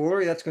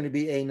tomfoolery. That's going to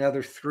be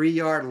another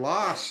 3-yard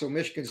loss. So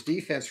Michigan's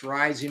defense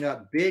rising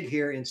up big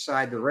here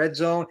inside the red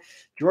zone.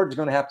 Georgia's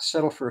going to have to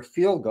settle for a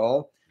field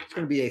goal. It's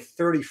going to be a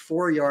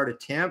 34-yard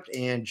attempt,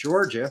 and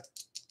Georgia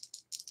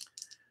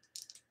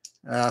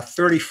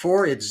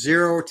 34, it's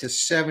 0 to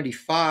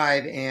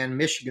 75, and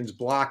Michigan's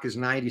block is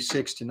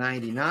 96 to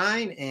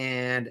 99,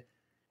 and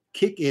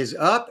kick is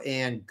up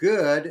and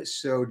good.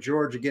 So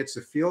Georgia gets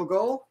a field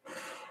goal.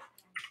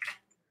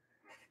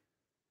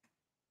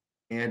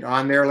 And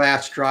on their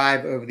last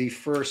drive of the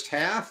first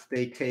half,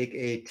 they take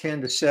a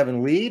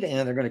 10-7 lead,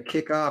 and they're going to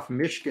kick off.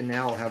 Michigan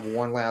now will have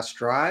one last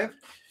drive,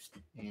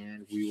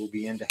 and we will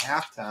be into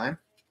halftime.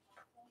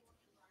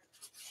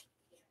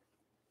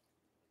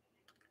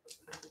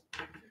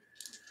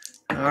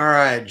 All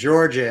right,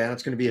 Georgia, and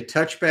it's going to be a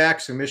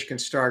touchback. So Michigan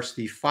starts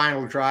the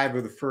final drive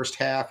of the first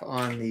half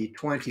on the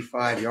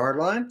 25-yard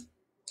line.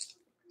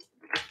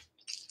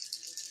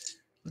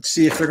 Let's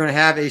see if they're going to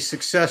have a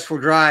successful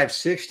drive.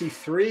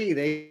 63,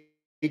 they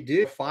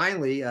do.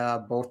 Finally,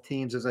 both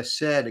teams, as I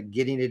said,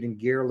 getting it in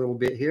gear a little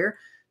bit here.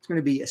 It's going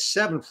to be a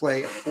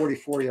 7-play,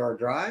 44-yard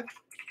drive.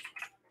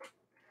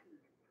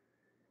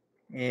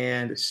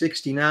 And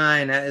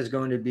 69, that is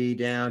going to be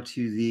down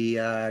to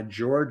the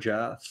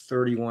Georgia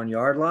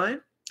 31-yard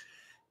line.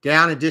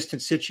 Down and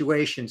distance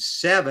situation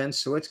 7,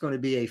 so it's going to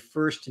be a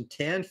 1st and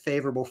 10,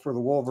 favorable for the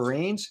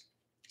Wolverines.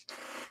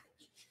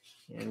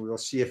 And we'll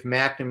see if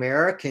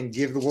McNamara can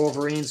give the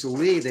Wolverines the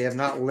lead. They have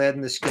not led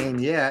in this game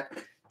yet.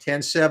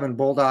 10-7,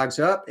 Bulldogs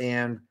up,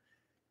 and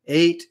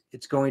 8,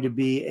 it's going to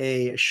be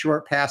a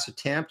short pass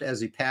attempt as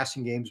the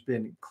passing game's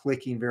been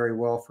clicking very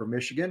well for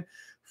Michigan.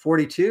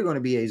 42, going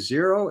to be a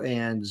 0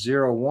 and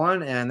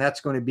 0-1, and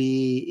that's going to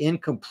be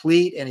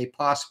incomplete and a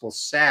possible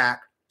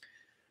sack.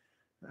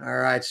 All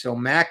right, so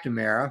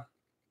McNamara,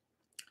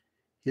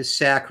 his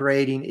sack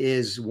rating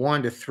is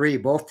 1 to 3.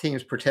 Both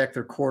teams protect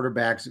their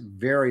quarterbacks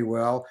very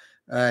well.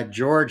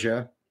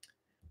 Georgia,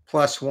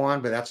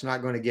 +1, but that's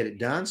not going to get it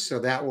done, so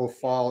that will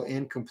fall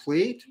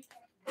incomplete.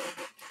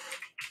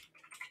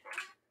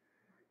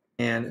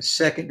 And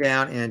 2nd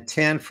down and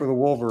 10 for the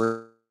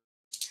Wolverines.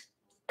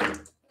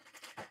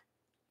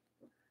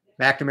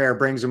 McNamara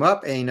brings them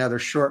up. Another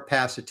short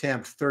pass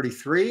attempt,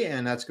 33,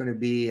 and that's going to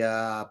be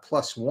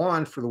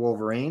 +1 for the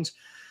Wolverines.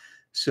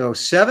 So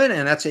 7,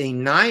 and that's a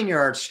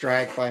 9-yard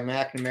strike by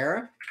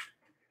McNamara.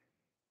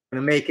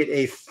 Going to make it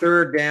a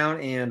 3rd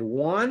down and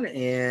 1,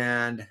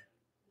 and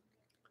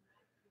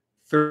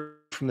 3rd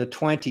from the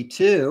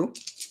 22.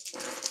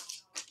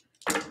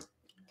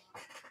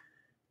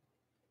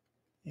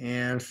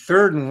 And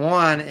 3rd and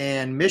 1,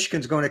 and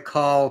Michigan's going to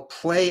call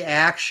play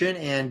action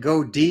and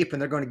go deep,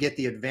 and they're going to get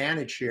the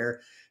advantage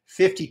here.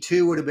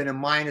 52 would have been a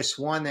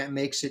 -1. That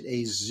makes it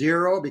a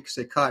 0 because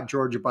they caught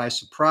Georgia by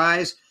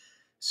surprise.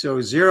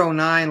 So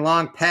 0-9,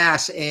 long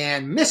pass,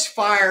 and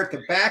misfire at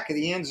the back of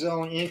the end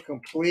zone,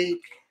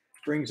 incomplete.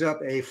 Brings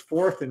up a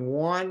 4th and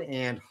 1,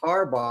 and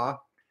Harbaugh,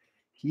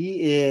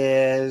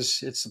 it's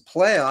the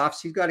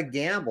playoffs. He's got to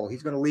gamble.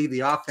 He's going to leave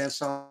the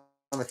offense on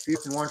the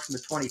 5th and 1 from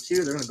the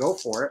 22. They're going to go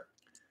for it.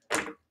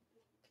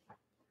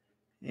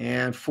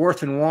 And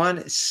 4th and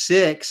 1,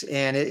 6,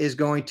 and it is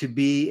going to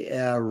be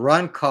a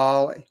run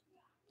call.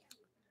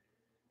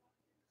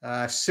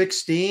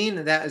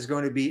 16, that is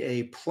going to be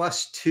a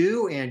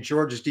 +2, and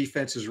Georgia's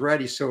defense is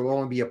ready, so it'll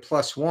only be a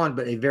 +1,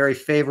 but a very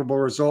favorable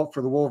result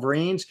for the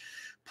Wolverines.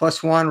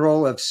 +1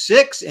 roll of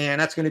 6, and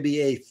that's going to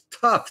be a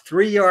tough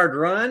 3-yard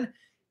run.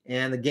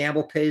 And the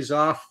gamble pays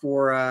off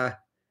for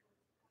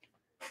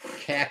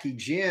Khaki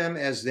Jim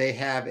as they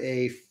have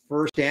a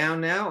first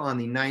down now on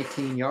the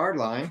 19-yard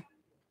line.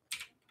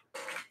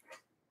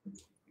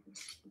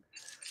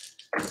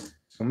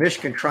 So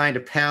Michigan trying to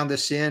pound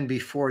this in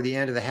before the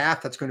end of the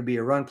half. That's going to be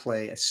a run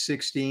play, a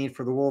 16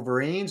 for the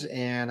Wolverines,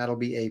 and that'll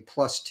be a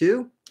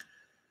 +2.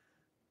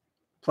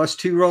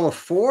 +2 roll of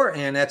 4,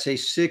 and that's a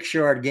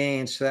 6-yard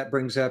gain. So that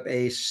brings up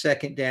a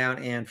 2nd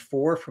down and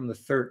 4 from the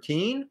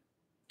 13.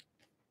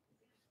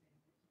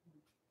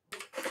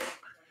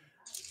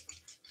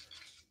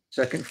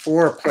 Second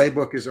 4,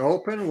 playbook is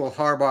open. Will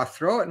Harbaugh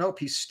throw it? Nope,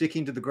 he's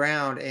sticking to the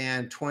ground,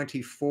 and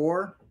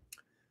 24.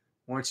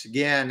 Once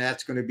again,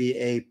 that's going to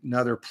be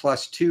another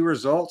 +2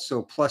 result.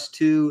 So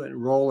 +2 and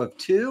roll of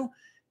 2,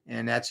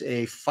 and that's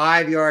a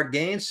 5-yard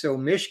gain. So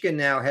Michigan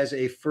now has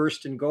a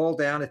 1st and goal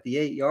down at the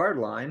 8-yard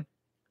line.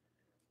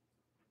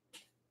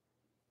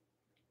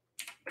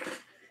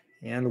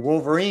 And the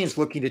Wolverines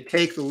looking to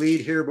take the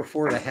lead here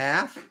before the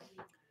half.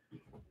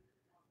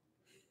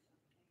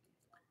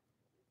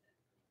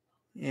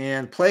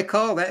 And play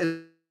call, that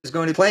is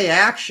going to play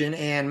action.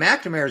 And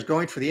McNamara is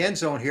going for the end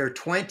zone here,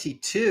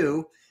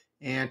 22.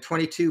 And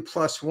 22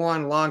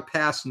 +1, long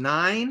pass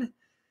 9.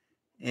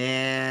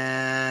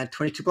 And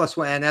 22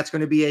 +1, and that's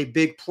going to be a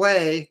big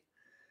play.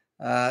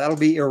 That'll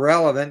be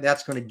irrelevant.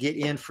 That's going to get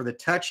in for the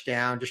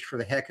touchdown just for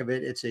the heck of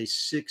it. It's a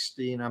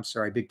 16. I'm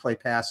sorry, big play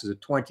pass is a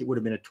 20. It would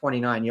have been a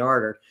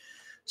 29-yarder.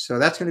 So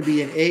that's going to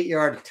be an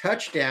 8-yard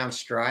touchdown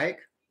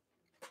strike.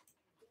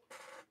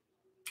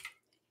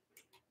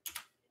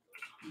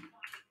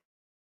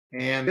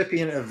 And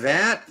recipient of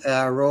that,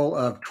 roll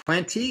of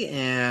 20,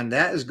 and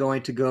that is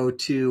going to go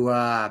to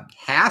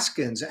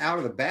Haskins out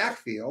of the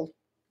backfield.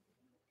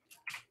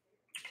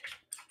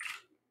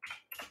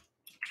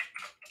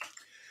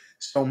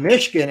 So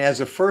Michigan, as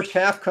the first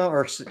half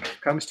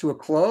comes to a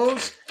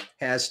close,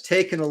 has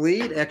taken a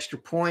lead. Extra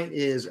point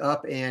is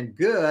up and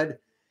good.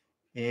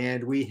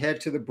 And we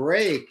head to the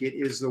break. It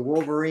is the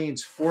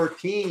Wolverines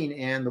 14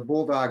 and the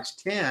Bulldogs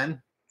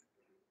 10.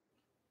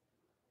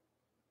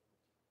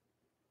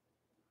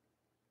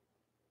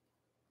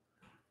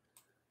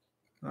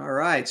 All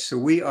right, so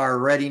we are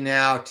ready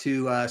now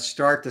to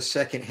start the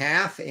second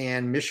half,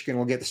 and Michigan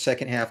will get the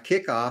second half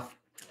kickoff.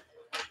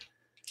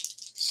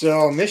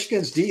 So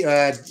Michigan's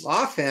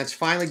offense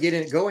finally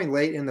getting it going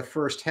late in the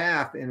first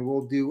half, and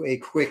we'll do a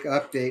quick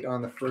update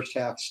on the first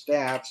half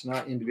stats,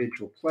 not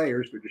individual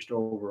players, but just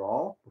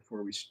overall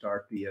before we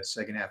start the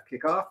second half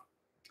kickoff.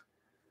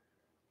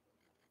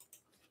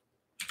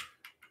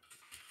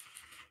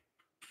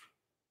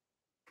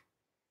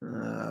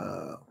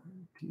 One,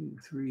 2,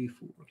 3,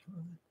 4,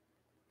 5.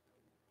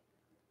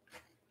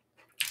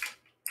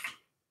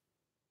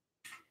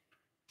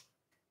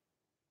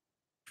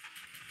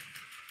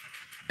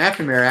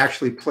 McNamara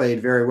actually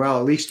played very well,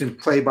 at least in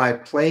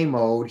play-by-play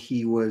mode.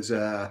 He was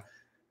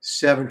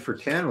 7 for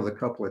 10 with a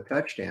couple of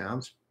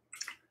touchdowns.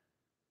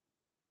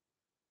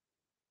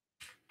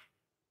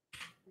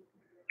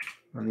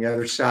 On the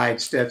other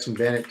side, Stetson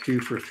Bennett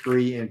 2 for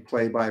 3 in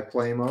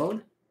play-by-play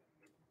mode.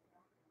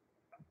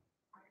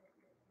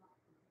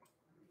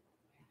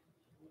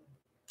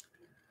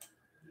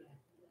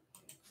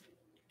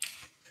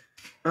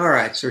 All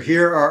right, so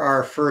here are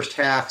our first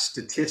half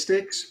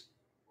statistics.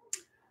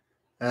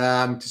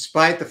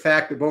 Despite the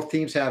fact that both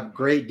teams have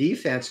great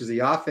defenses, the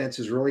offense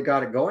has really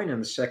got it going in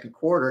the second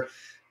quarter.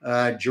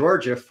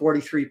 Georgia,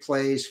 43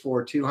 plays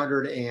for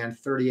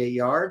 238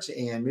 yards,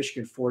 and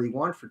Michigan,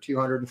 41 for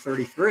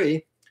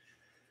 233.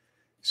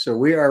 So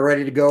we are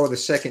ready to go with the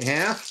second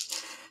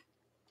half.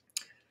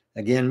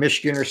 Again,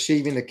 Michigan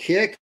receiving the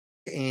kick,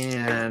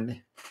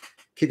 and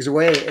kicks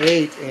away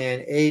 8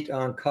 and 8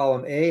 on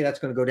column A. That's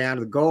going to go down to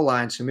the goal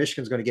line, so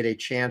Michigan's going to get a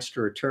chance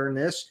to return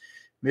this.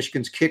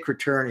 Michigan's kick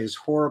return is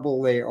horrible.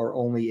 They are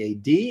only a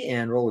D,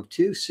 and roll of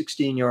 2,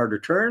 16-yard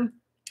return.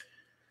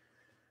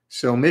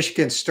 So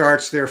Michigan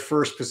starts their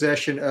first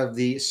possession of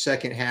the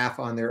second half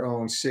on their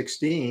own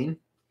 16.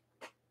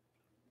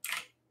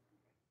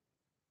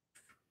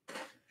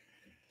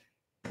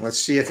 Let's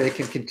see if they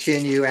can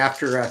continue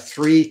after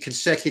 3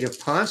 consecutive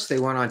punts. They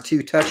went on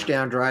 2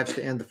 touchdown drives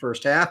to end the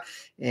first half,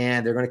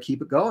 and they're going to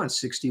keep it going.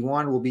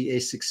 61 will be a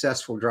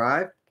successful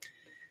drive.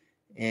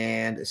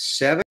 And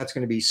 7, that's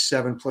going to be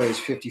 7 plays,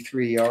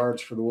 53 yards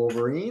for the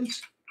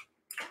Wolverines.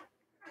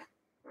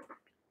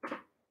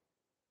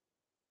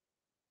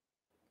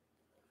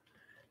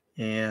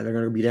 And they're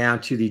going to be down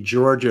to the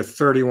Georgia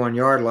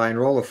 31-yard line,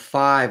 roll of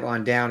 5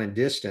 on down and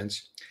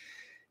distance.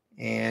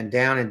 And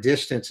down and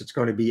distance, it's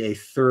going to be a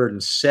 3rd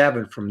and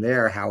 7 from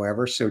there,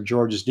 however. So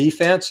Georgia's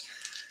defense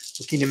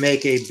looking to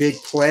make a big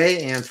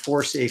play and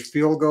force a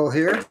field goal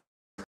here.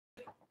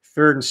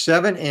 3rd and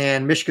 7,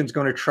 and Michigan's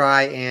going to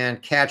try and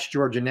catch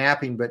Georgia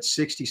napping, but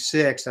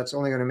 66, that's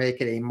only going to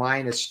make it a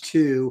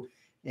 -2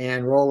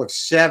 and roll of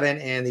 7,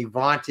 and the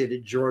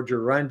vaunted Georgia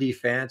run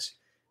defense.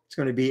 It's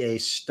going to be a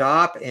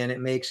stop, and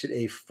it makes it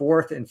a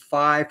 4th and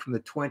 5 from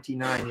the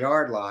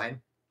 29-yard line.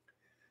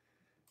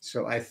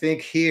 So I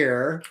think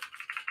here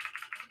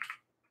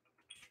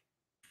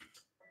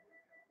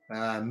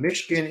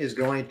Michigan is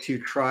going to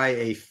try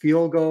a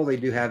field goal. They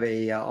do have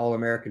a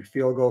All-American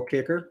field goal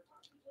kicker.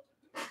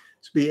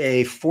 This will be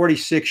a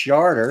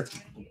 46-yarder.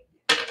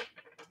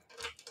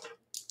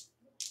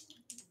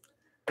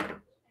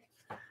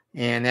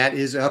 And that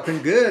is up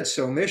and good.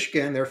 So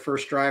Michigan, their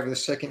first drive of the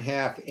second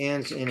half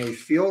ends in a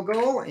field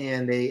goal,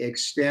 and they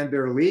extend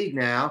their lead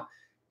now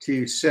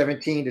to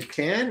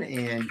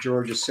 17-10. And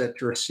Georgia's set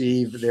to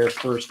receive their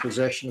first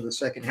possession of the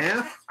second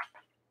half.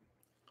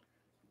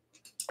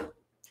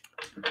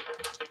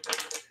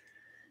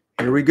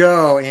 Here we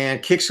go,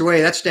 and kicks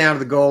away. That's down to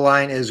the goal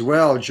line as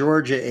well.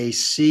 Georgia a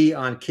C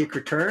on kick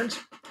returns.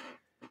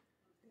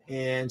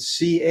 And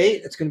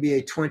C8, it's going to be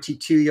a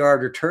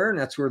 22-yard return.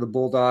 That's where the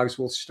Bulldogs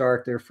will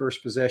start their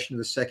first possession of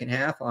the second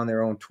half on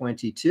their own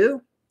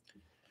 22.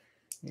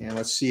 And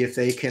let's see if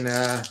they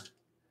can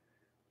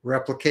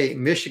replicate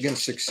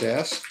Michigan's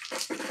success.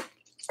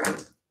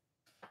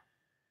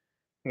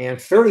 And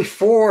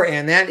 34,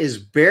 and that is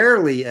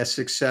barely a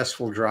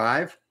successful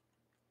drive.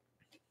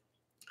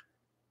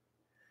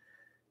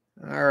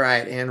 All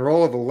right, and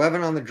roll of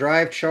 11 on the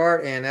drive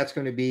chart, and that's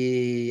going to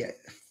be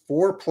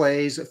 4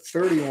 plays,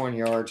 31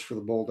 yards for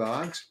the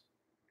Bulldogs.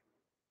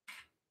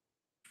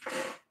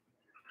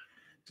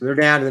 So they're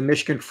down to the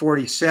Michigan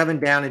 47,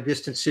 down in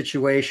distance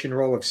situation,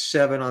 roll of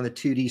 7 on the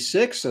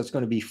 2D6. So it's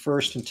going to be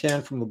 1st and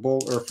 10 from the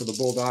for the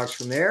Bulldogs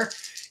from there.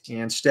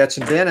 And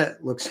Stetson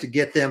Bennett looks to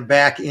get them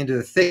back into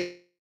the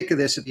thick of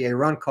this at the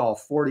run call,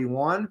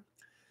 41.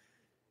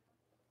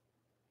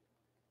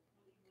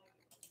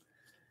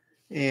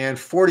 And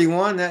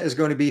 41, that is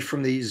going to be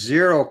from the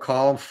 0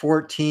 column,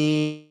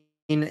 14,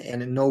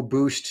 and no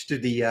boost to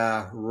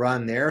the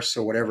run there.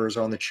 So whatever is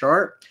on the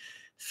chart.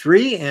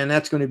 3, and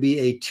that's going to be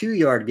a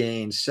 2-yard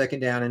gain,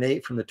 2nd down and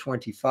 8 from the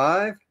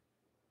 25.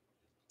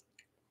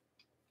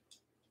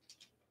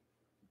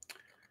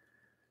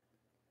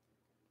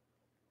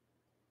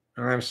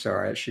 Or I'm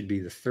sorry, it should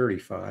be the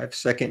 35.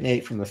 2nd and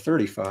 8 from the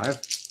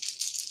 35.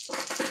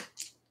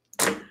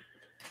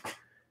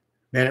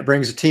 Bennett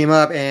brings the team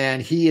up,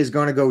 and he is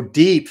going to go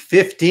deep,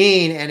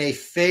 15, and a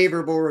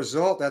favorable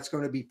result. That's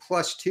going to be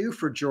 +2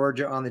 for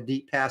Georgia on the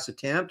deep pass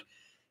attempt.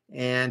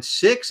 And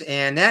 6,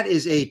 and that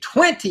is a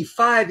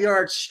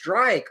 25-yard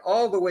strike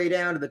all the way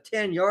down to the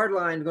 10-yard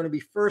line. Going to be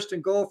 1st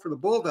and goal for the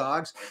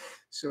Bulldogs.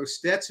 So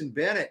Stetson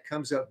Bennett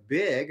comes up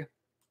big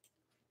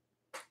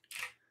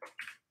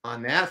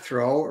on that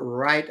throw,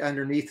 right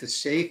underneath the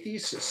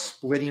safeties, so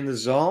splitting the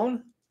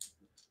zone.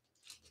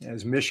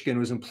 As Michigan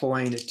was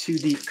employing a 2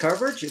 deep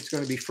coverage, it's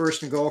going to be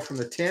 1st and goal from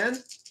the 10.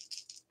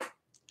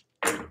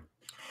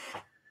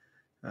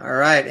 All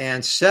right,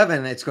 and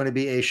 7, it's going to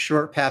be a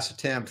short pass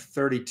attempt,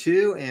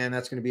 32, and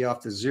that's going to be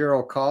off the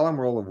 0 column,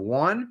 roll of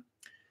 1.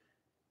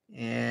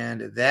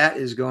 And that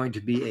is going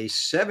to be a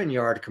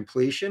 7-yard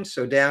completion,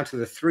 so down to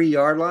the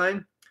 3-yard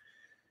line.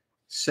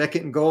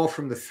 2nd and goal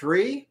from the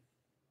 3.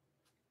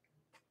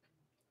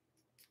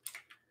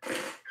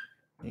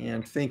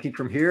 And thinking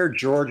from here,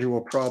 Georgia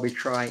will probably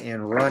try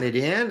and run it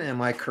in.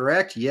 Am I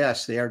correct?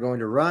 Yes, they are going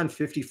to run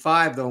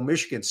 55, though.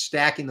 Michigan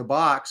stacking the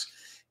box,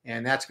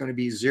 and that's going to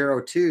be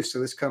 0-2.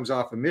 So this comes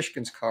off of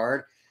Michigan's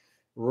card.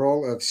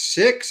 Roll of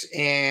 6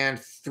 and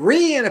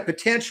 3 and a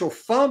potential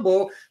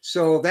fumble.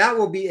 So that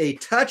will be a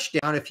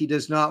touchdown if he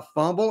does not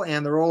fumble.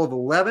 And the roll of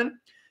 11.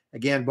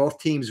 Again, both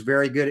teams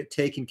very good at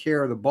taking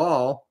care of the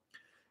ball.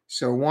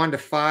 So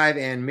 1-5,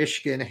 and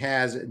Michigan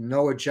has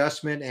no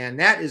adjustment, and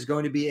that is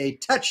going to be a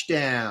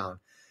touchdown.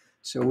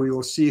 So we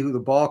will see who the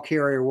ball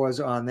carrier was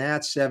on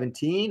that,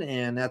 17,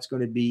 and that's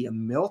going to be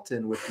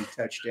Milton with the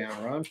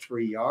touchdown run,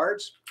 3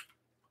 yards.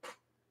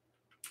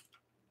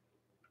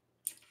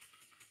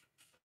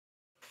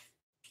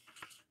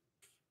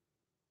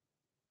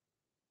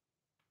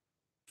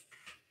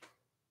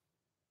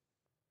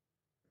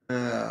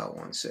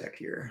 One sec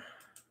here.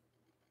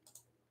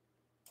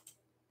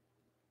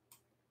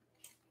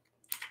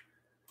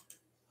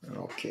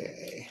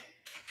 Okay.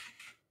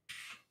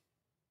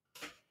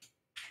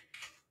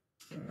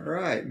 All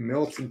right,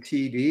 Milton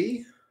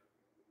TD.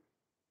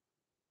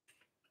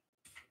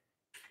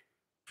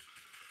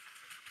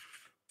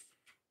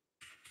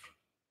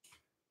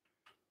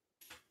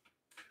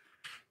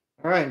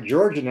 All right,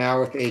 Georgia now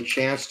with a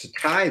chance to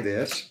tie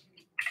this.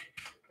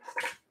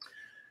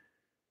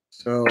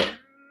 So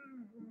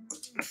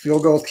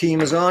field goal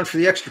team is on for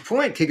the extra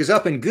point. Kick is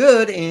up and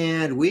good,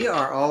 and we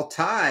are all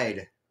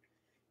tied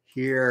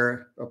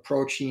here,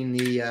 approaching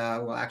the,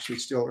 well, actually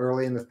still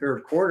early in the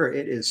 3rd quarter.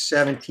 It is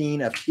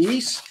 17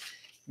 apiece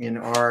in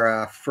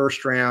our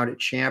first round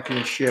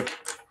championship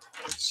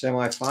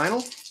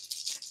semifinal.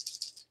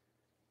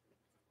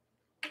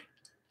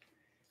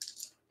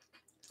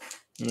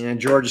 And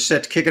Georgia's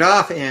set to kick it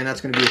off, and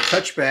that's going to be a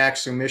touchback.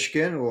 So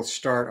Michigan will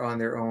start on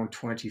their own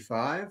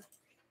 25.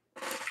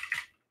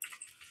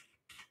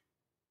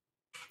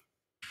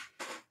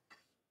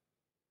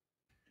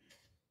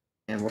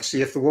 And we'll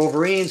see if the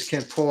Wolverines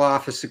can pull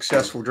off a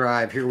successful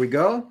drive. Here we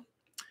go.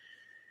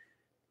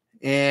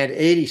 And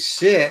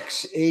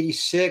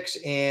 86,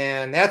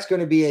 and that's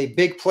going to be a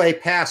big play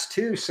pass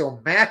too.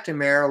 So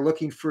McNamara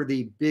looking for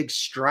the big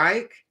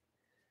strike.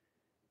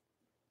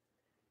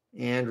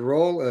 And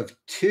roll of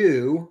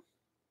 2.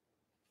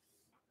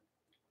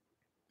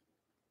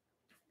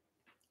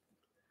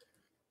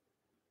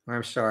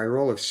 I'm sorry,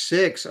 roll of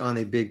 6 on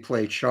the big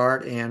play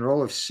chart, and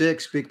roll of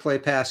 6, big play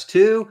pass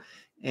 2,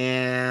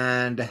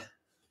 and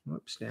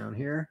whoops, down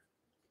here.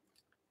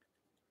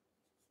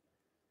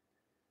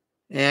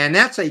 And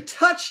that's a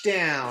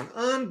touchdown.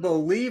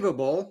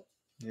 Unbelievable.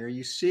 There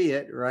you see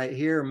it right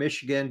here.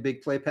 Michigan,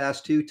 big play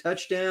pass 2,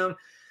 touchdown.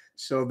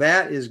 So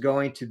that is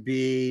going to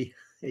be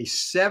a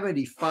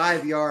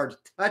 75-yard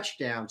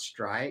touchdown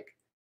strike.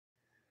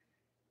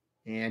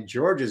 And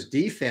Georgia's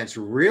defense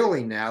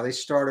really now, they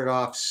started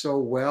off so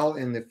well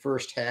in the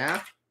first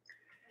half.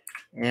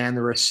 And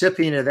the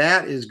recipient of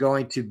that is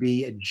going to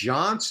be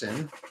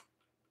Johnson.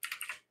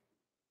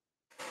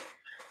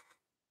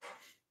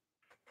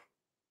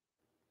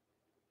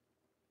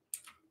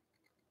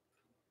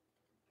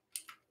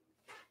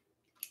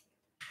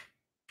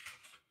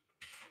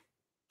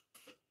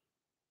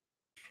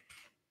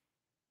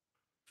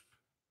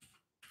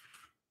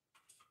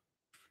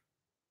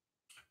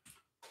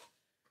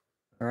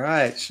 All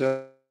right,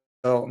 so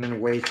I'm going to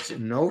waste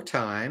no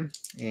time,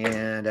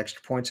 and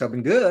extra points have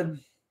been good.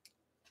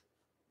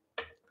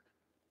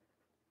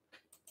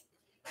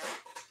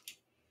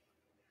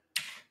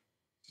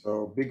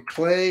 So big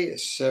play,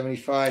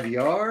 75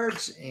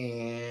 yards,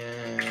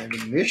 and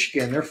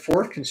Michigan, their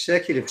 4th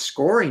consecutive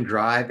scoring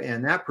drive,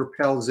 and that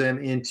propels them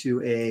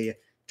into a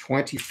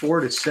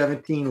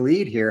 24-17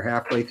 lead here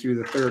halfway through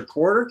the 3rd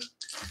quarter.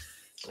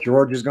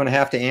 Georgia's going to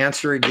have to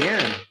answer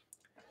again.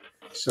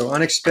 So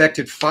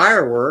unexpected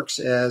fireworks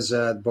as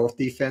both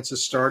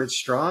defenses started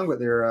strong, but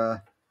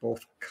they're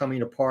both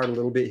coming apart a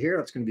little bit here.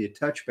 That's going to be a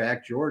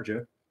touchback,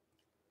 Georgia.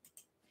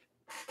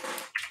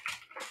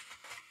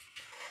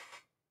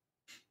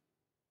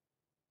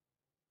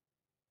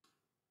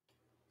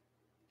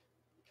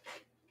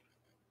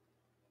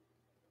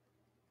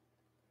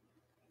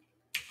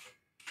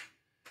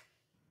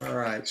 All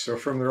right, so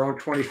from their own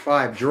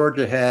 25,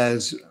 Georgia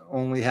has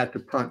only had to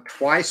punt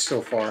twice so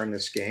far in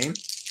this game.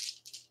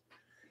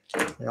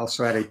 They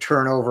also had a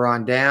turnover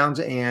on downs,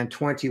 and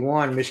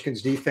 21.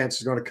 Michigan's defense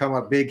is going to come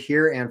up big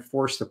here and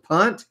force the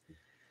punt.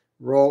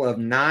 Roll of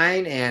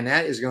 9, and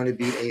that is going to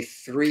be a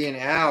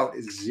 3-and-out,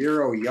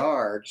 0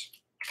 yards.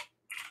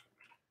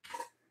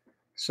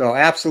 So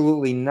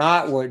absolutely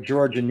not what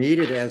Georgia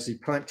needed as the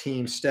punt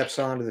team steps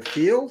onto the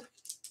field.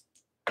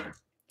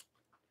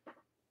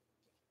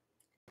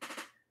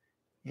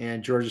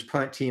 And Georgia's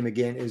punt team,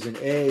 again, is an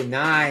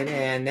A9,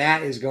 and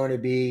that is going to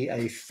be a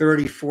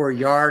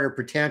 34-yard or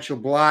potential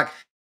block.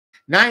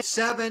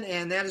 9-7,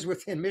 and that is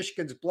within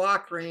Michigan's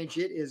block range.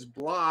 It is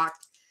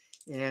blocked,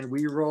 and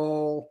we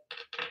roll.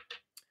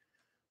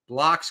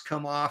 Blocks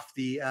come off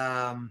the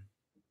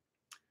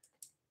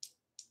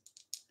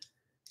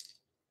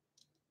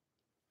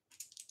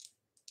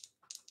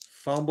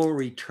fumble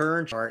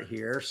return chart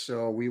here.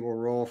 So we will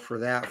roll for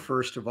that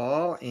first of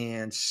all,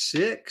 and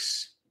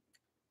 6.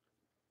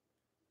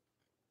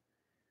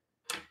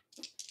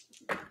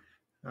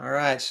 All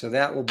right, so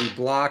that will be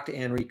blocked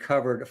and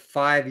recovered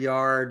 5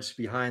 yards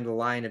behind the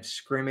line of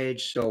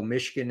scrimmage. So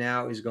Michigan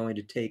now is going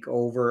to take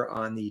over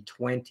on the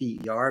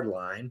 20-yard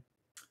line.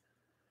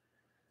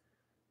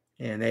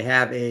 And they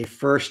have a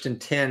 1st and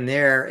 10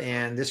 there,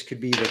 and this could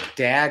be the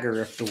dagger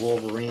if the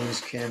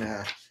Wolverines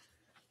can,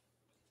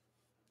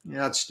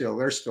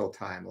 there's still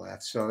time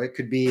left. So it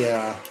could be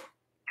a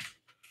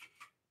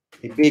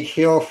big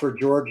hill for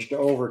Georgia to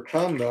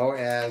overcome, though,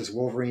 as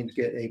Wolverines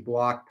get a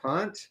block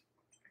punt.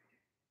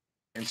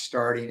 And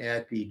starting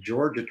at the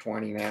Georgia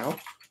 20 now.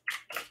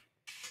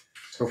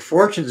 So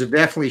fortunes have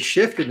definitely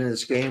shifted in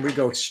this game. We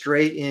go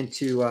straight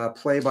into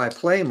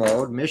play-by-play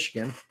mode,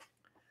 Michigan.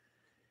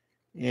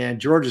 And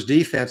Georgia's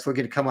defense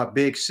looking to come up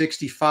big,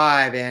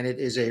 65, and it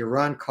is a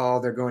run call.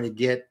 They're going to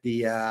get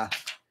the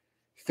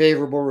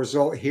favorable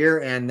result here,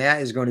 and that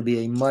is going to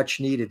be a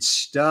much-needed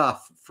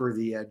stuff for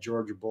the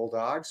Georgia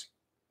Bulldogs.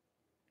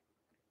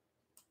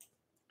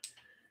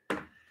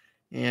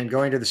 And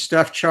going to the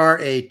stuff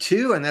chart, a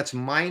 2, and that's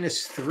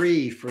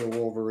 -3 for the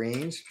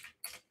Wolverines.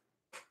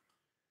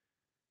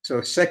 So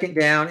 2nd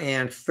down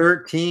and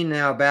 13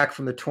 now back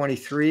from the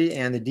 23,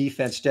 and the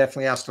defense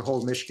definitely has to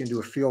hold Michigan to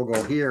a field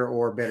goal here,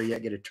 or better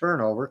yet, get a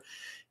turnover.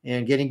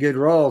 And getting good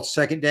rolls.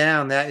 2nd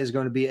down, that is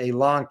going to be a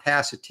long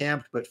pass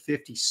attempt, but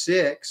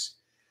 56.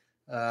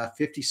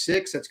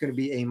 56, that's going to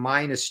be a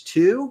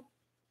 -2.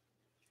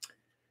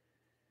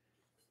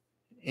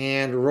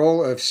 And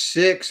roll of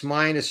 6,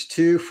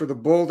 -2 for the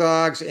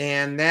Bulldogs.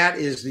 And that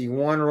is the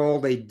one roll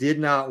they did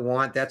not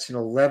want. That's an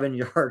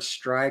 11-yard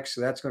strike.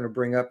 So that's going to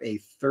bring up a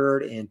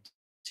 3rd and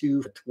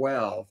 2 for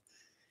 12.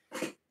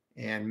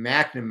 And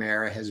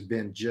McNamara has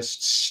been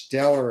just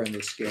stellar in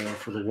this game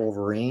for the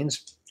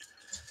Wolverines.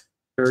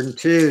 3rd and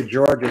 2,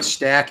 Georgia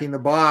stacking the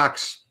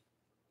box.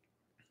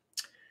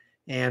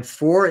 And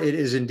 4, it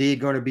is indeed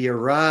going to be a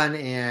run,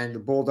 and the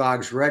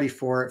Bulldogs ready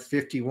for it.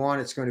 51,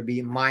 it's going to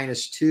be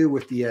 -2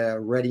 with the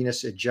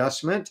readiness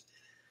adjustment.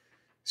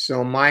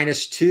 So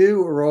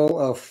 -2, roll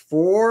of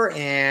 4,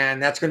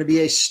 and that's going to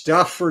be a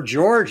stuff for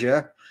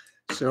Georgia.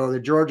 So the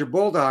Georgia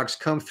Bulldogs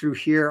come through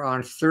here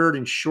on 3rd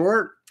and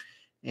short,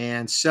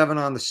 and 7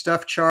 on the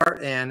stuff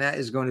chart, and that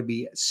is going to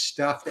be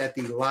stuffed at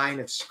the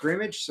line of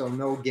scrimmage, so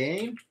no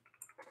gain.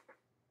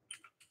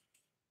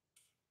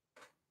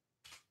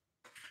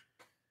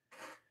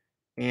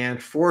 And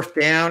 4th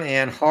down,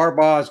 and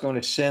Harbaugh is going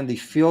to send the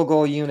field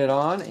goal unit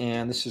on,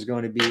 and this is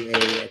going to be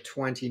a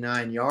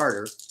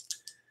 29-yarder.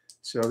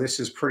 So this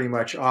is pretty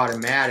much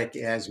automatic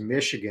as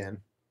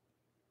Michigan.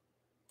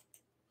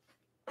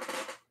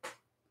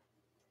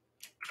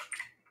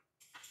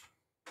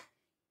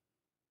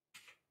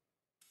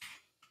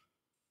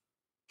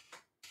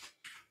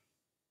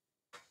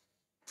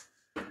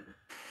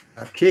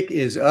 Our kick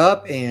is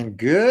up and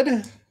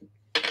good.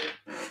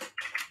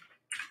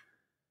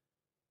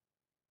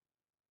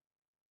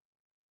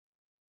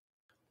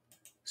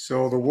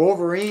 So the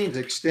Wolverines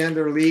extend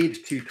their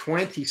lead to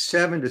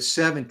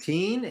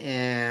 27-17,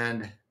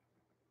 and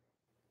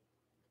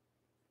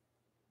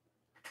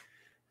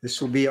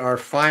this will be our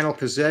final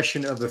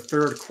possession of the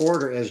 3rd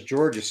quarter as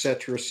Georgia is set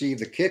to receive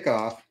the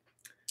kickoff.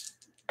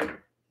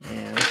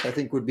 And this, I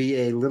think, would be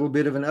a little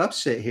bit of an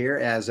upset here,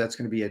 as that's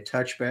going to be a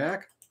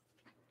touchback.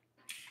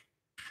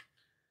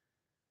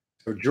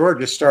 So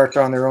Georgia starts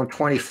on their own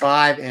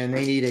 25, and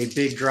they need a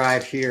big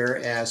drive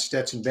here as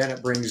Stetson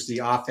Bennett brings the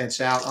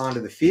offense out onto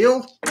the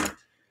field.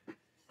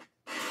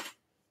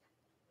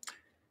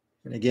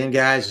 And again,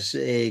 guys, this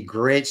is a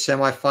great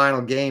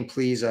semifinal game.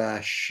 Please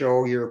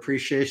show your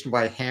appreciation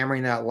by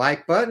hammering that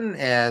like button,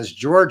 as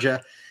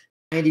Georgia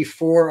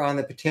 94 on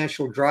the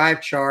potential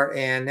drive chart,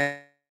 and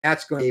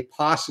that's going to be a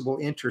possible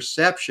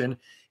interception.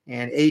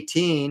 And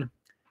 18,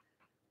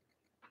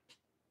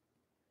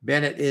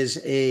 Bennett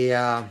is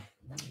a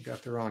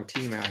got the wrong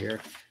team out here.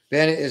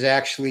 Bennett is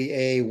actually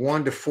a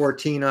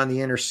 1-14 on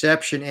the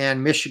interception,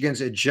 and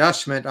Michigan's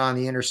adjustment on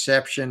the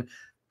interception,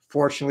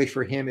 fortunately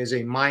for him, is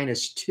a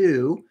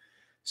 -2.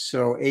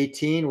 So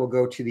 18 will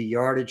go to the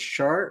yardage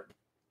chart,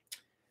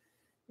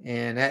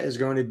 and that is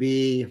going to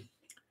be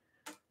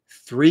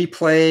 3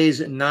 plays,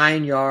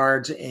 9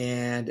 yards,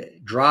 and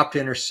dropped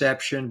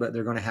interception, but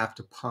they're going to have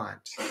to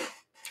punt.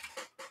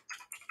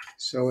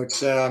 So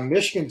it's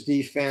Michigan's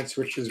defense,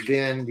 which has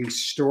been the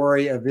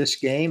story of this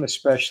game,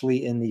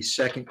 especially in the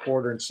 2nd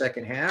quarter and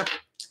 2nd half.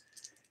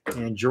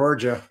 And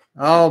Georgia,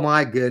 oh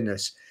my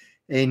goodness,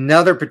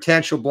 another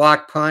potential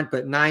block punt,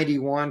 but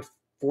 91,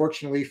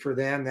 fortunately for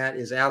them, that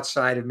is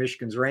outside of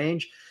Michigan's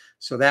range.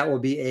 So that will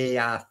be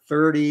a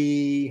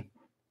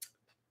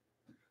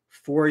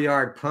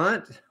 34-yard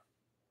punt.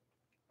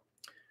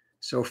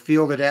 So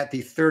fielded at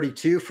the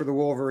 32 for the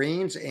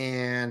Wolverines,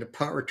 and a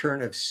punt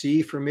return of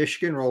C for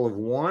Michigan, roll of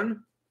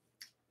 1.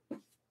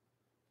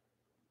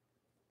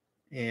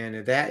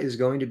 And that is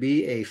going to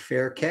be a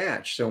fair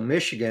catch. So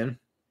Michigan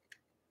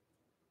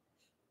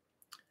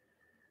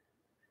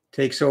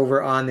takes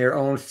over on their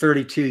own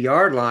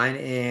 32-yard line,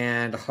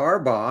 and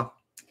Harbaugh,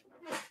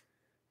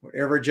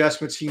 whatever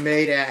adjustments he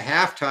made at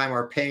halftime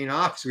are paying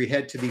off as we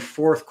head to the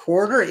 4th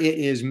quarter. It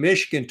is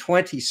Michigan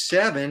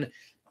 27,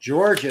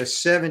 Georgia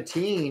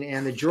 17,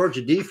 and the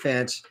Georgia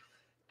defense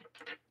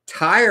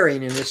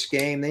tiring in this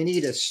game. They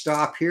need a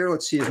stop here.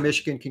 Let's see if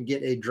Michigan can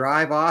get a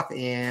drive off,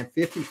 and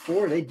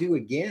 54, they do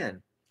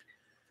again.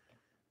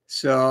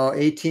 So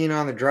 18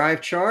 on the drive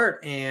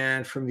chart,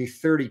 and from the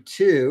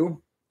 32,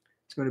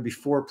 it's going to be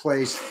 4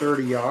 plays,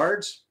 30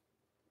 yards.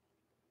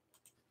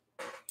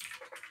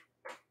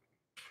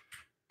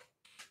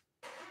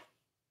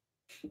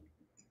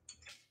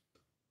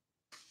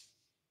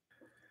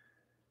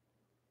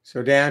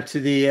 So down to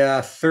the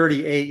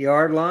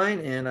 38-yard line,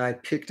 and I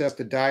picked up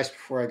the dice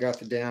before I got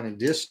the down and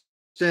distance.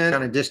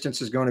 Down and distance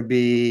is going to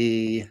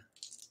be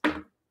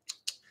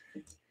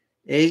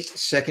 8,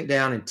 2nd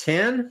down and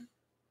 10.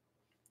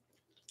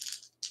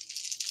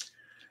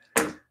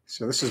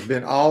 So this has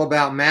been all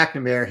about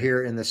McNamara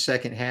here in the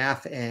 2nd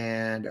half,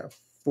 and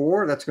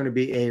 4, that's going to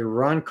be a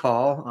run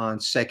call on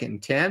 2nd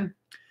and 10.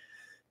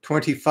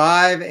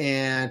 25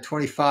 and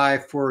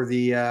 25 for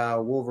the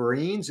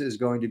Wolverines is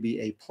going to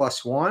be a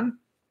 +1.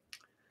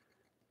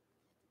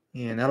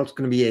 And that's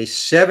going to be a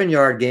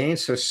 7-yard gain.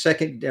 So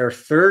 2nd or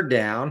 3rd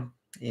down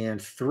and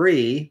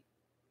 3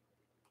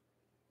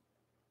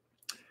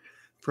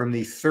 from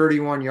the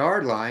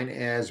 31-yard line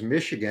as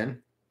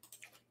Michigan.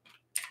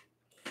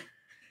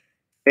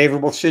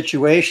 Favorable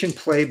situation.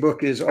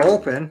 Playbook is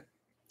open.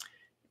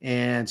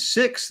 And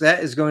 6,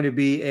 that is going to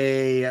be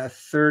a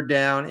 3rd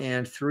down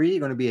and 3.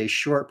 Going to be a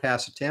short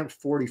pass attempt,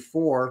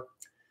 44.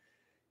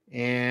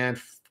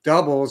 And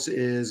doubles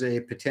is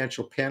a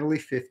potential penalty.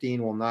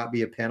 15 will not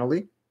be a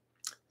penalty.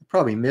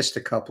 Probably missed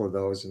a couple of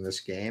those in this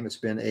game. It's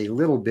been a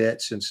little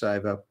bit since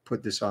I've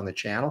put this on the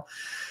channel.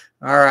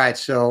 All right,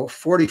 so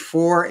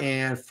 44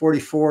 and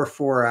 44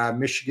 for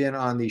Michigan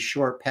on the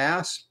short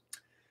pass.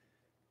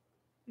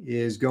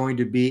 is going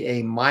to be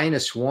a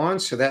 -1.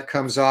 So that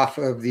comes off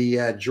of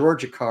the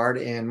Georgia card,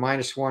 and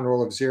 -1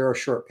 roll of 0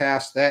 short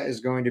pass. That is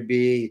going to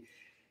be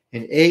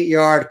an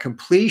 8-yard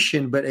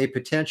completion, but a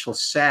potential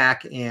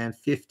sack, and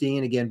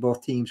 15. Again,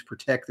 both teams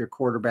protect their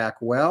quarterback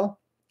well.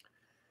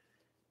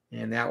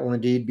 And that will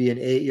indeed be an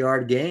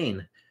 8-yard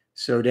gain.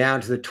 So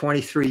down to the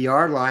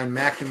 23-yard line,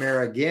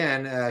 McNamara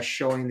again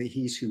showing that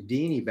he's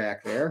Houdini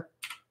back there.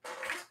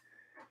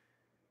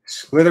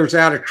 Slithers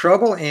out of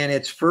trouble, and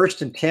it's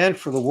 1st and 10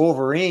 for the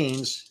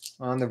Wolverines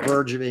on the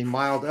verge of a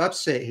mild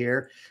upset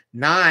here.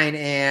 9,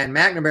 and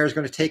McNamara is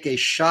going to take a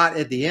shot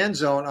at the end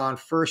zone on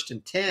 1st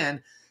and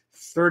 10.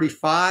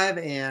 35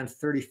 and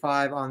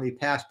 35 on the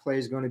pass play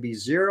is going to be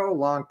 0.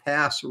 Long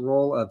pass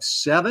roll of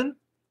 7.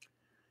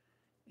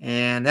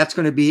 And that's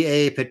going to be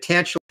a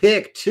potential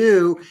pick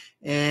 2.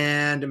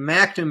 And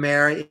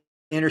McNamara,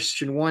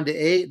 interception 1 to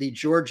 8. The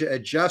Georgia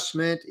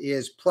adjustment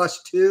is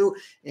 +2.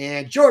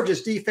 And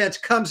Georgia's defense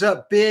comes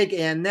up big,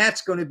 and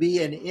that's going to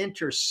be an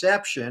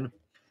interception.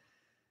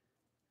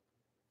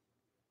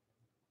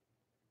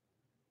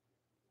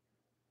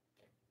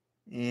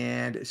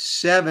 And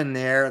 7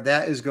 there.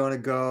 That is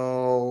going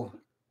to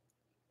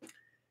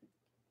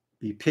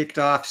be picked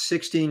off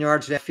 16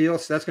 yards downfield.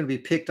 So that's going to be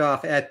picked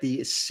off at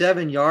the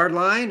 7-yard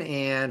line.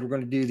 And we're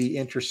going to do the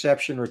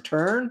interception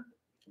return.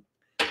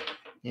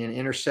 And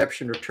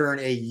interception return,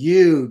 a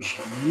huge,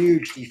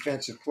 huge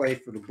defensive play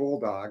for the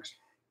Bulldogs.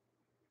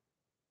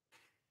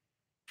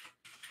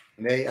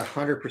 And they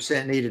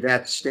 100% needed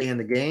that to stay in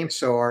the game.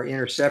 So our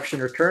interception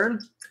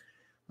return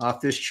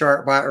off this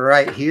chart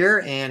right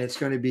here, and it's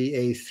going to be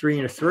a 3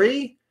 and a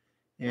 3,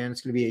 and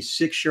it's going to be a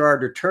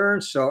 6-yard return.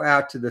 So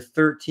out to the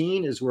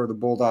 13 is where the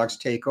Bulldogs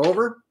take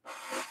over.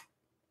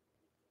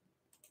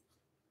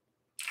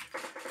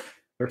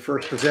 Their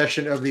first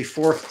possession of the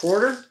 4th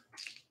quarter.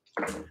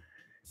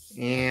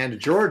 And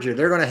Georgia,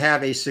 they're going to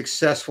have a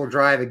successful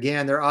drive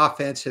again. Their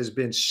offense has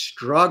been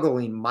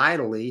struggling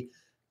mightily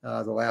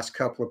the last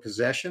couple of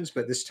possessions,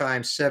 but this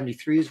time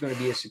 73 is going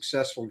to be a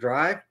successful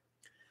drive.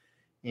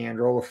 And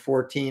roll of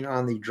 14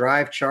 on the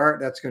drive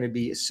chart. That's going to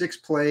be 6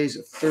 plays,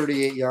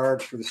 38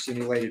 yards for the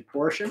simulated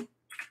portion.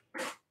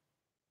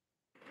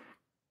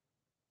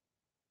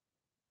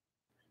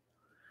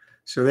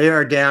 So they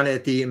are down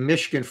at the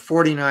Michigan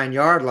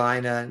 49-yard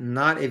line.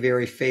 Not a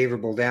very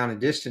favorable down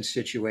and distance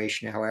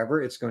situation,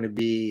 however. It's going to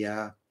be,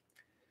 I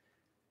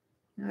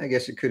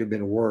guess it could have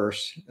been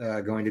worse,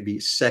 going to be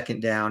 2nd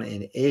down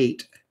and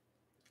 8.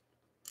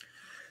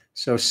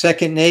 So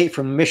 2nd and 8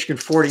 from Michigan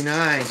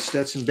 49,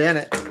 Stetson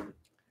Bennett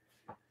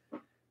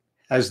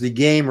has the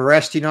game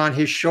resting on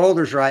his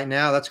shoulders right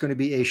now. That's going to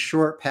be a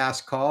short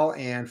pass call,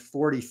 and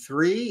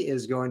 43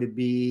 is going to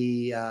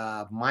be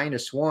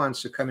 -1,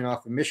 so coming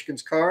off of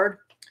Michigan's card.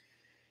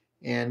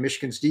 And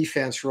Michigan's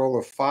defense roll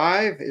of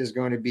 5 is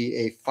going to be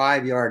a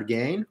 5-yard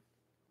gain.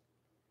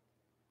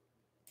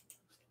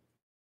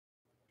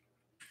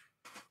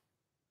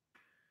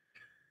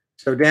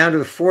 So down to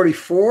the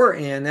 44,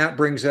 and that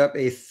brings up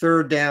a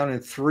 3rd down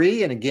and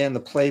 3. And again,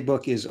 the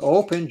playbook is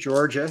open.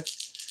 Georgia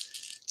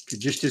could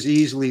just as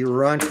easily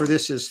run for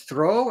this as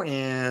throw,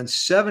 and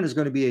 7 is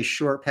going to be a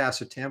short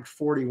pass attempt.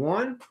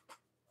 41.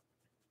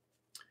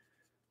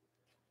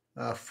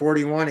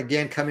 41,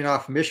 again, coming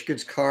off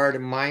Michigan's card,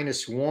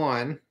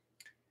 -1.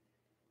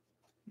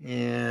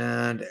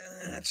 And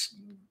that's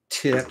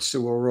tipped,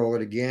 so we'll roll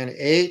it again.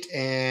 8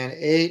 and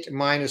 8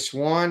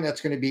 -1.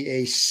 That's going to be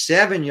a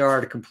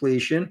 7-yard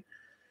completion.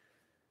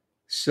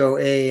 So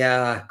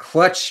a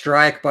clutch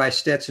strike by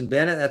Stetson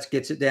Bennett. That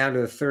gets it down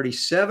to a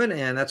 37,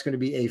 and that's going to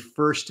be a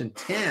 1st and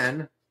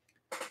 10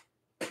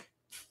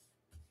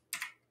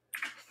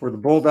 for the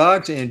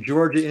Bulldogs. And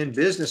Georgia in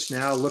business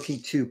now,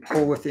 looking to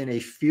pull within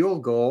a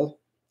field goal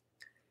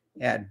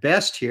at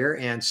best here.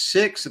 And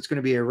 6, it's going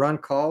to be a run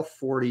call.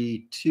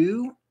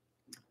 42.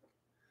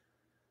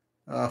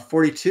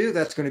 42,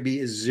 that's going to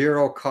be a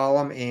 0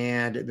 column,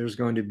 and there's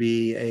going to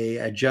be a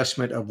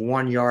adjustment of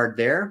 1 yard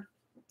there.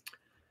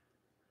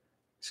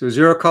 So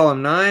 0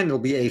 column 9, there'll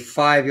be a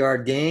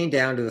 5-yard gain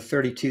down to the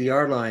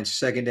 32-yard line.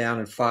 2nd down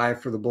and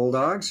 5 for the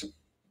Bulldogs.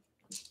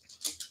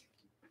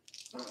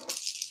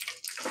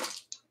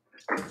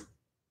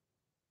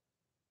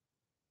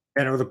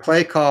 And with a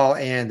play call,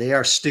 and they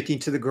are sticking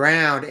to the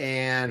ground.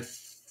 And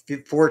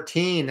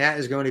 14, that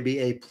is going to be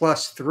a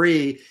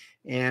 +3.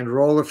 And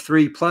roll of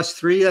 3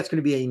 +3, that's going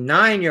to be a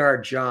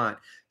 9-yard jaunt.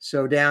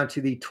 So down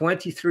to the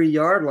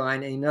 23-yard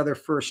line, another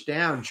 1st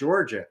down.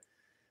 Georgia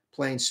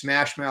playing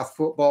smash mouth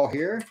football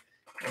here,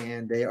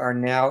 and they are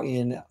now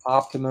in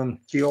optimum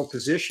field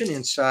position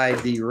inside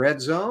the red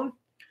zone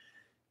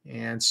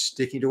and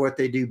sticking to what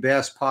they do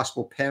best,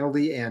 possible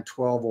penalty, and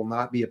 12 will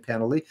not be a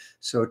penalty.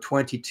 So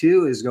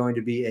 22 is going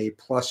to be a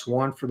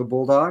 +1 for the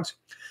Bulldogs.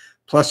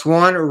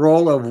 +1, a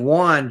roll of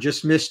 1,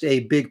 just missed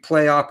a big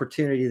play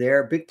opportunity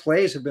there. Big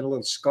plays have been a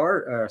little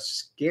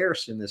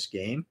scarce in this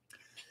game,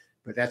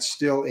 but that's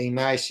still a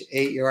nice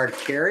 8-yard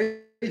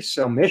carry.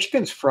 So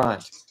Michigan's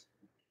front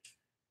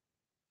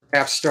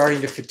Perhaps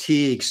starting to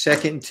fatigue.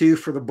 2nd and 2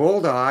 for the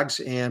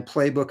Bulldogs, and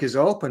playbook is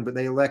open, but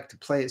they elect to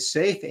play it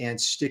safe and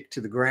stick to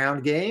the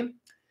ground game.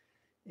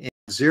 And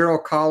 0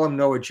 column,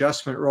 no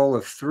adjustment roll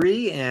of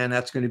 3, and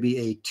that's going to be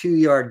a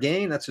 2-yard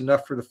gain. That's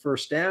enough for the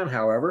first down,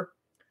 however.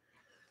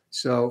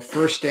 So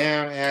first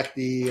down at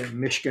the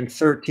Michigan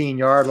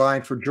 13-yard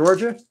line for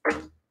Georgia.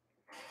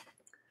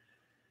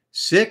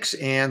 6,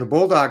 and the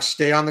Bulldogs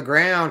stay on the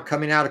ground,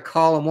 coming out of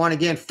column 1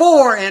 again.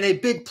 4, and a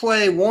big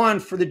play 1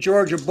 for the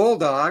Georgia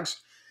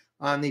Bulldogs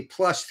on the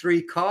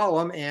 +3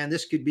 column, and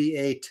this could be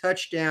a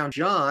touchdown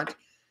jaunt.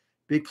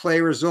 Big play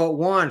result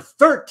 1,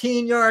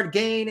 13-yard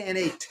gain and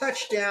a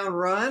touchdown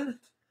run.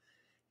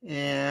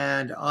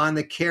 And on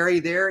the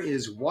carry there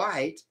is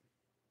White.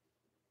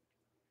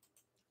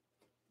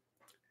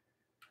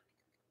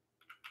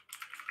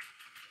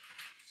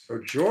 So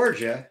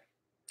Georgia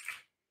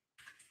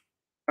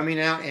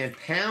coming out and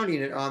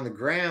pounding it on the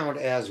ground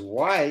as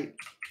White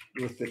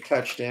with the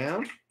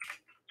touchdown.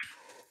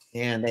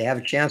 And they have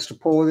a chance to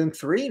pull within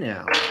 3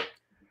 now.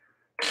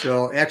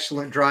 So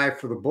excellent drive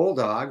for the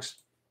Bulldogs.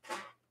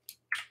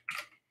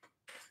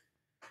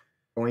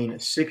 Going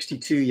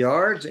 62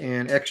 yards,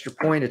 and extra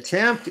point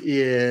attempt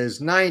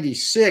is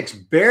 96.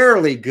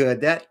 Barely good.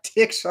 That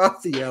ticks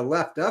off the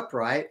left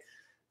upright,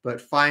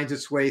 but finds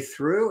its way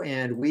through.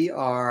 And we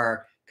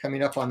are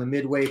coming up on the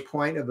midway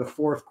point of the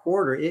 4th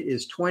quarter. It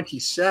is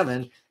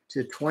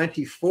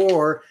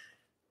 27-24.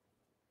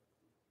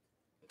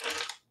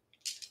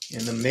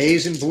 And the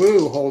Maize and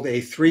Blue hold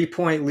a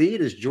 3-point lead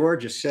as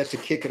Georgia is set to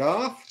kick it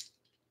off.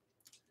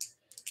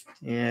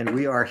 And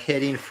we are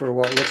heading for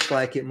what looks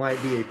like it might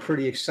be a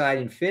pretty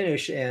exciting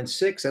finish. And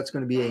 6, that's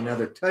going to be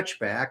another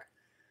touchback.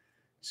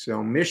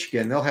 So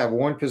Michigan, they'll have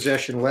 1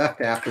 possession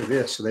left after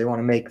this. So they want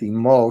to make the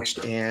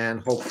most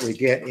and hopefully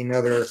get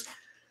another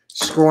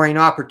scoring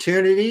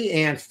opportunity.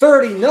 And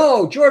 30,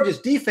 no, Georgia's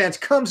defense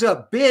comes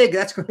up big.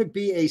 That's going to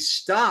be a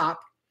stop.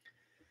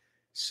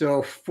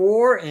 So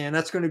 4, and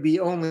that's going to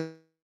be only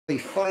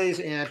plays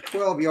and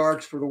 12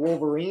 yards for the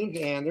Wolverines.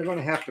 And they're going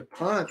to have to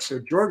punt. So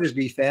Georgia's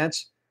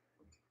defense,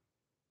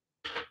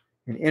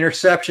 an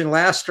interception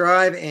last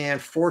drive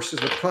and forces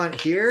the punt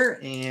here.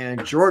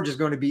 And Georgia's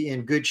going to be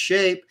in good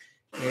shape.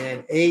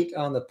 And 8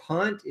 on the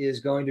punt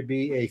is going to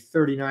be a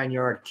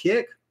 39-yard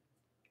kick.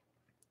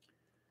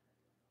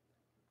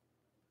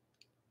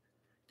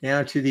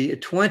 Down to the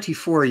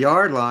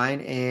 24-yard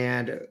line,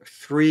 and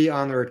 3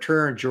 on the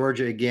return.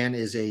 Georgia, again,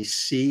 is a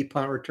C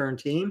punt return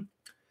team.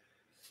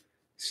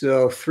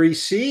 So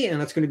 3C, and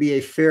that's going to be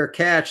a fair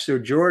catch. So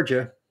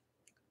Georgia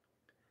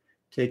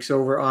takes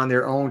over on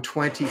their own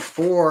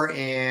 24,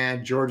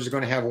 and Georgia's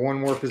going to have 1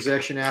 more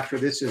possession after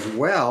this as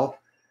well.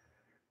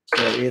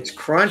 So it's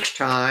crunch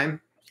time.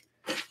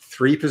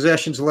 3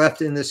 possessions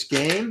left in this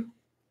game.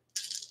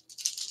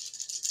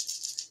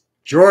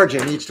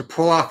 Georgia needs to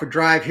pull off a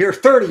drive here.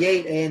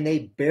 38, and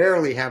they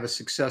barely have a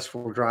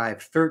successful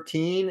drive.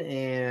 13,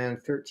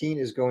 and 13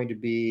 is going to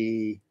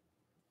be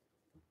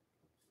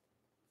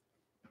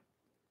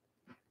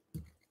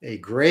a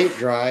great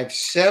drive.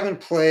 7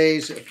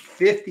 plays,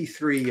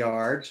 53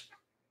 yards.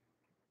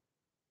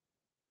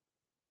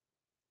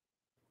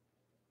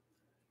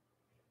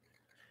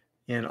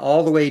 And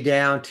all the way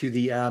down to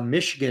the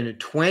Michigan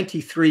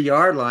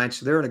 23-yard line.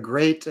 So they're in a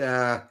great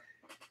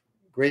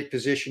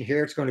position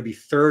here. It's going to be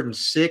 3rd and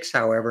 6,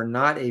 however,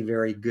 not a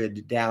very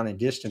good down and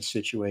distance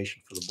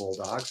situation for the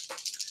Bulldogs.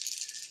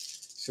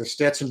 So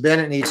Stetson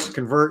Bennett needs to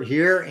convert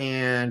here,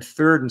 and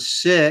 3rd and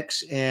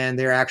 6, and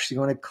they're actually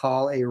going to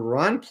call a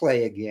run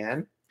play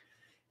again.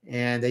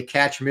 And they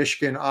catch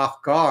Michigan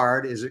off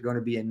guard. Is it going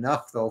to be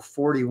enough, though?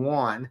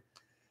 41.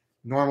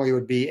 Normally it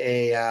would be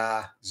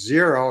a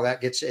 0. That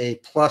gets a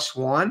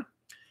 +1.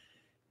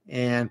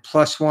 And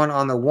 +1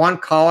 on the 1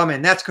 column.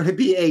 And that's going to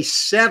be a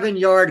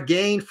 7-yard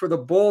gain for the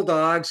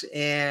Bulldogs.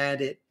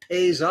 And it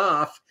pays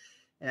off,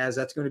 as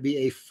that's going to be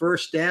a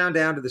first down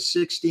to the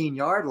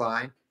 16-yard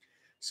line.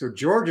 So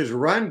Georgia's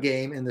run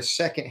game in the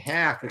second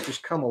half has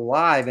just come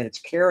alive, and it's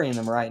carrying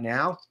them right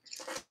now.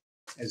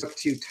 As up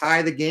to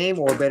tie the game,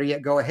 or better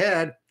yet, go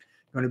ahead.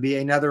 Going to be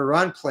another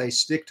run play.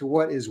 Stick to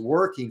what is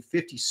working.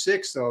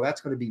 56, though.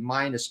 That's going to be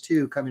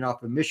 -2 coming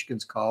off of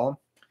Michigan's column.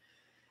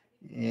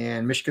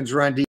 And Michigan's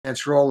run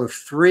defense roll of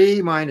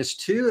 3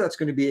 -2. That's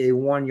going to be a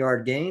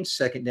 1-yard gain.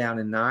 2nd down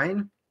and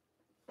 9.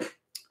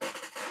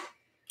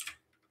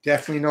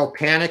 Definitely no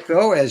panic,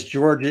 though, as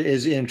Georgia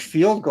is in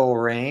field goal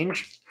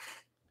range.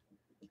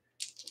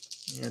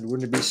 And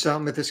wouldn't it be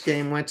something if this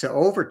game went to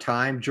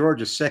overtime?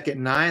 Georgia 2nd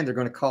and 9. They're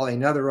going to call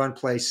another run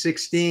play,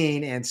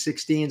 16, and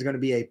 16 is going to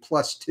be a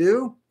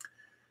 +2.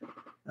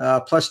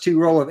 +2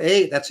 roll of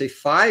 8. That's a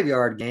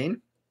 5-yard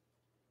gain.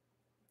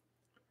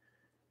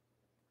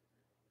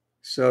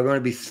 So going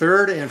to be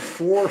 3rd and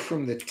 4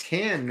 from the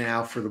 10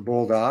 now for the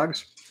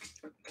Bulldogs.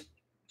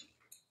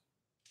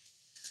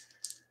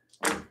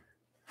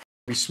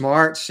 Be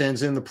smart,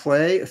 sends in the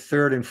play.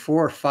 3rd and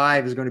 4.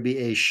 5 is going to be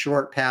a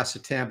short pass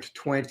attempt,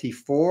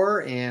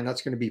 24, and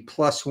that's going to be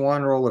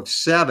 +1 roll of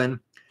 7.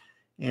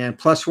 And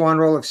 +1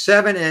 roll of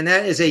 7, and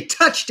that is a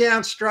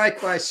touchdown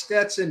strike by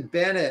Stetson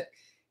Bennett.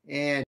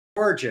 and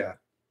Georgia.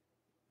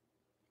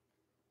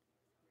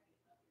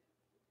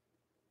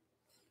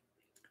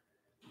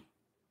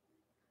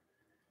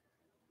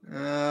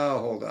 Oh,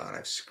 hold on.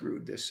 I've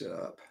screwed this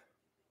up.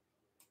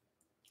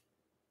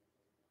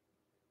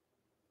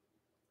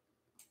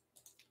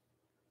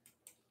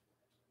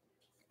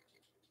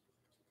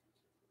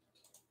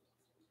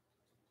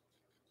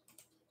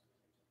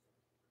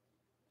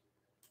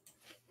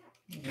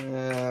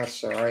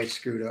 Sorry, I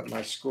screwed up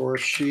my score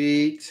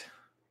sheet.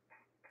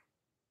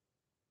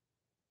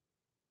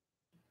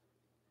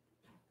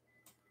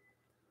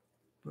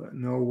 But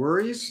no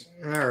worries.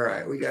 All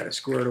right, we got it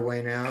squared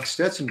away now.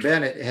 Stetson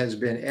Bennett has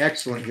been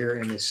excellent here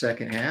in the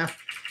second half.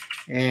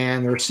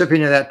 And the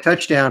recipient of that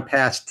touchdown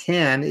pass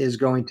 10 is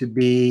going to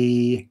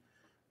be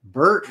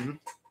Burton.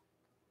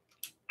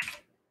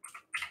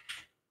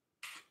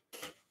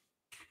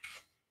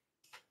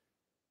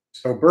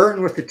 So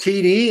Burton with the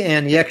TD,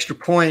 and the extra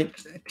point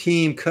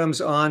team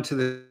comes onto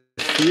the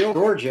field.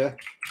 Georgia,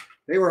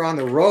 they were on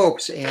the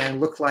ropes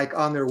and looked like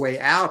on their way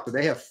out, but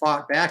they have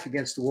fought back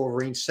against the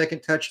Wolverines.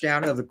 Second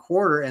touchdown of the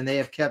quarter, and they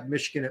have kept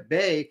Michigan at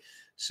bay.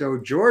 So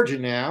Georgia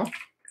now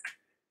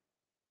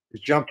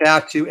has jumped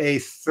out to a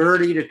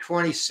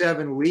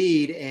 30-27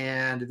 lead,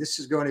 and this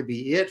is going to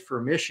be it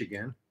for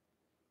Michigan.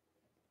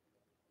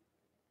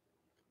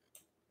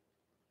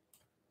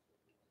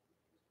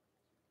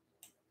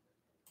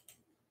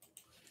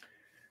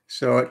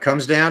 So it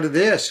comes down to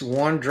this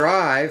one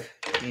drive,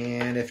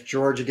 and if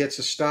Georgia gets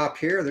a stop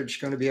here, they're just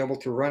going to be able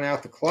to run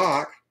out the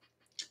clock.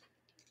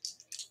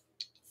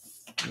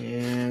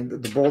 And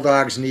the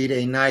Bulldogs need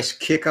a nice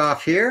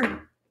kickoff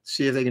here.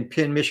 See if they can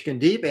pin Michigan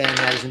deep, and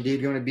that is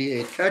indeed going to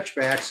be a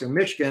touchback. So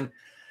Michigan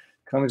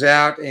comes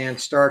out and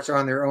starts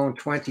on their own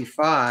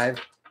 25.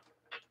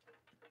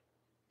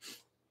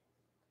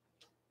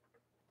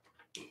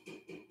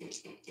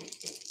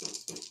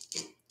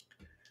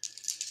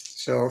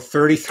 So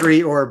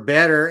 33 or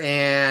better,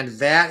 and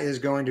that is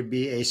going to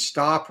be a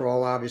stop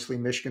roll. Obviously,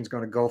 Michigan's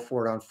going to go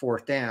for it on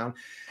fourth down.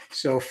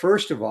 So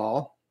first of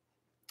all,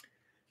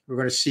 we're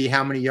going to see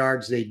how many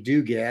yards they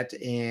do get,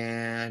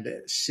 and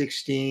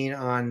 16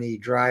 on the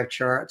drive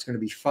chart. It's going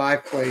to be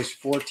 5 plays,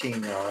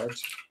 14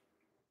 yards.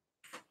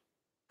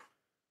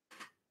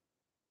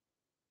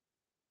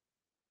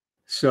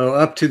 So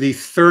up to the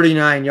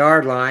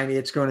 39-yard line,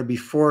 it's going to be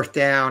fourth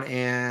down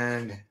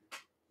and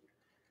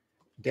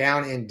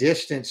down in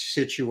distance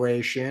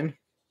situation.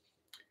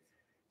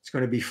 It's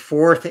going to be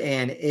 4th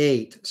and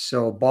 8.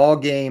 So ball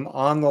game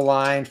on the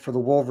line for the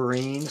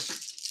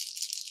Wolverines.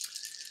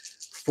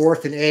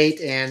 4th and 8,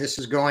 and this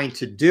is going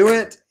to do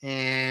it.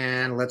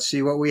 And let's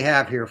see what we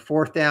have here.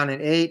 4th down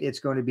and 8.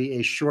 It's going to be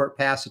a short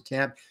pass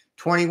attempt.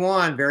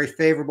 21, very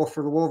favorable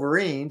for the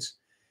Wolverines.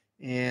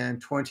 And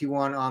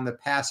 21 on the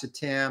pass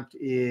attempt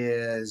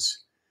is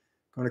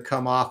going to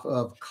come off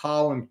of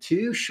column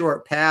 2,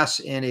 short pass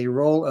and a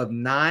roll of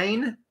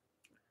 9.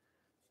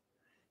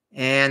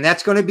 And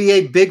that's going to be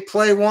a big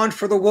play one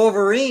for the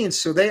Wolverines.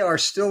 So they are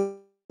still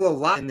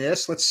alive in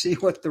this. Let's see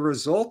what the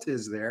result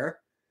is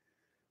there.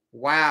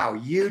 Wow,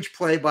 huge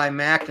play by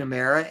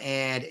McNamara,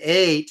 and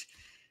 8.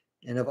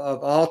 And of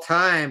all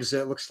times,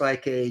 it looks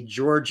like a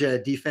Georgia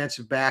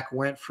defensive back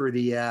went for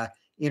the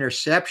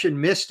interception,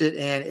 missed it,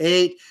 and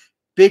 8.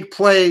 Big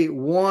play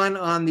 1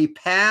 on the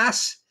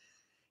pass.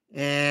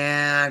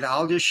 And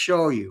I'll just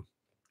show you.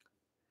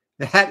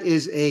 That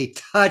is a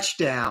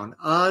touchdown.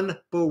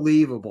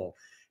 Unbelievable.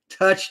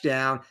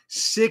 Touchdown,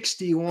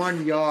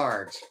 61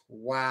 yards.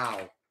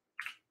 Wow.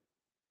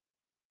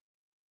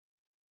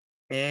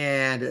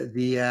 And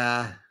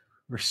the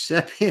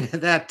recipient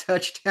of that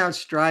touchdown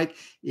strike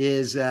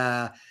is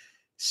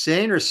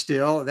Sainer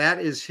still. That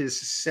is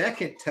his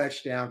second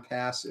touchdown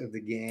pass of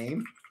the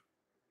game.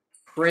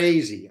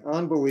 Crazy.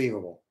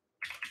 Unbelievable.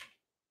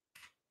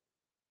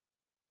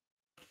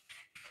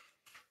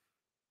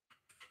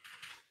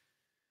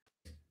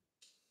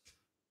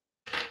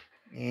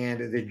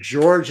 And the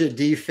Georgia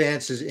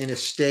defense is in a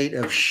state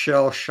of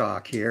shell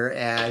shock here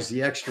as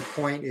the extra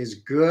point is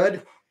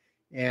good.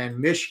 And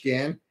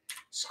Michigan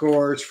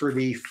scores for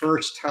the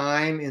first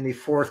time in the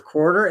fourth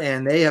quarter.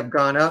 And they have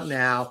gone up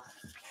now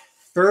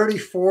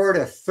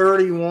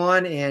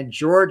 34-31. And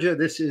Georgia,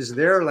 this is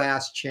their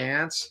last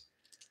chance.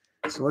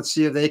 So let's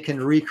see if they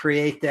can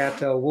recreate that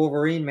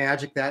Wolverine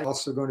magic. That's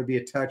also going to be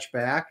a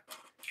touchback.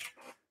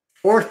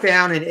 4th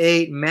down and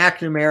 8,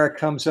 McNamara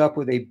comes up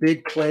with a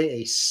big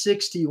play, a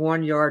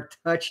 61-yard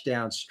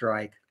touchdown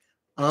strike.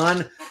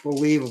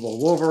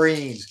 Unbelievable.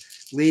 Wolverines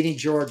leading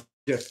Georgia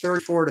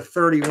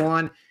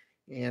 34-31,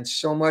 and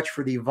so much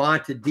for the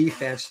vaunted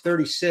defense.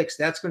 36,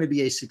 that's going to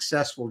be a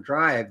successful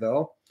drive,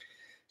 though.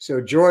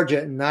 So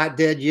Georgia not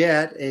dead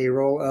yet, a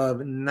roll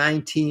of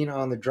 19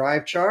 on the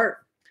drive chart,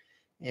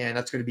 and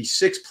that's going to be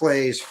 6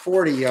 plays,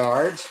 40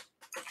 yards.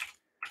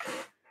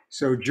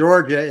 So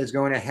Georgia is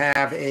going to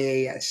have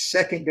a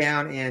 2nd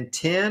down and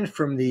 10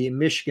 from the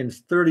Michigan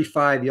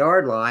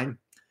 35-yard line.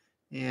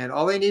 And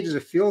all they need is a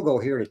field goal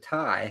here to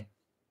tie.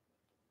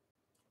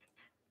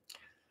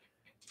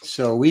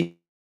 So we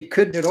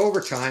couldn't at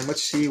overtime.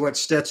 Let's see what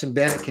Stetson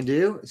Bennett can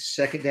do.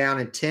 Second down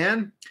and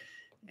 10.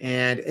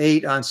 And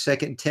 8 on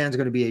second and 10 is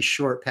going to be a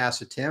short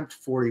pass attempt.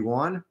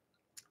 41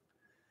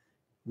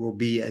 will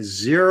be a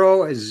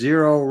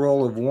 0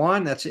 roll of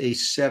 1. That's a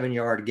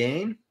 7-yard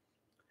gain.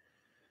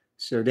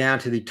 So down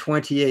to the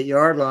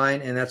 28-yard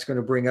line, and that's going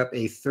to bring up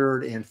a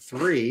 3rd and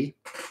 3.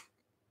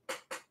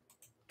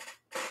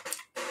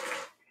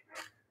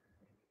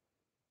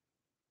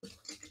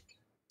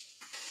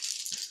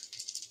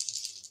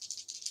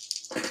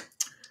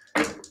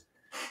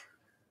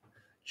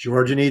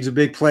 Georgia needs a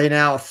big play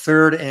now,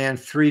 3rd and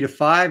 3 to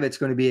 5. It's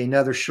going to be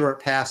another short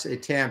pass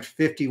attempt.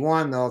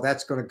 51, though,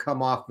 that's going to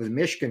come off the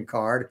Michigan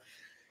card.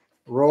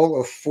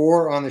 Roll of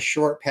 4 on the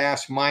short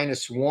pass,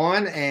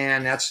 -1,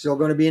 and that's still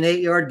going to be an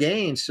 8-yard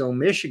gain. So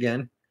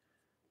Michigan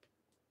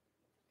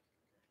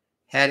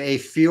had a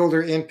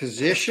fielder in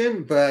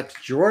position, but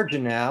Georgia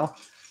now,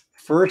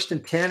 1st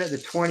and 10 at the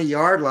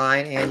 20-yard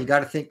line, and you got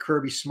to think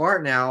Kirby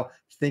Smart now,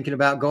 thinking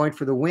about going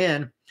for the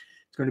win.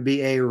 It's going to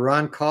be a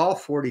run call,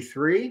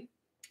 43.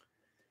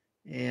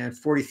 And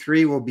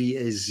 43 will be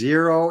a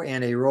 0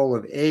 and a roll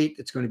of 8.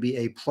 It's going to be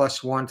a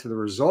 +1 to the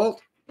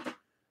result.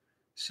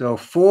 So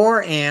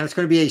 4, and it's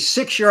going to be a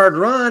 6-yard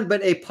run,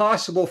 but a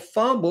possible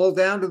fumble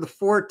down to the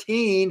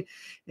 14.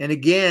 And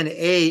again,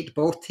 8.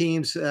 Both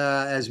teams,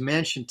 as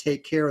mentioned,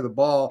 take care of the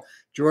ball.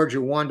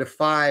 Georgia 1 to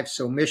 5.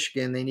 So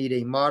Michigan, they need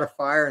a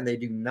modifier, and they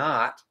do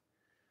not.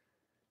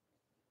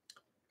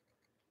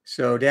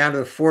 So down to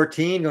the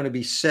 14, going to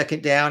be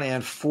 2nd down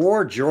and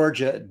 4.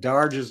 Georgia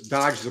dodges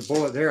a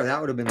bullet there. That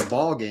would have been the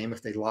ball game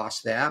if they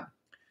lost that.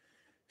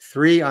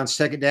 3 on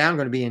 2nd down,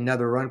 going to be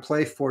another run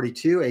play,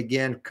 42.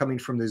 Again, coming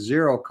from the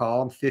 0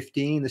 column.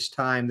 15, this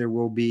time there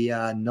will be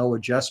no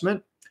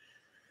adjustment.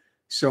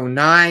 So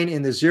 9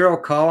 in the 0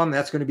 column,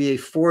 that's going to be a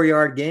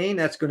 4-yard gain.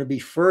 That's going to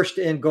be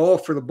 1st and goal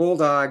for the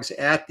Bulldogs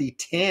at the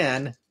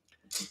 10.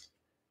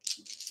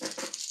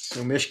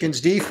 So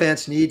Michigan's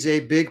defense needs a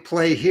big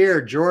play here.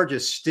 Georgia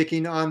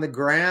sticking on the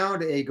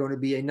ground. Going to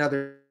be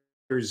another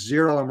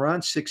 0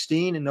 run,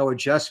 16, and no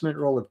adjustment,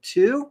 roll of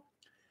 2.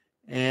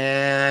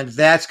 And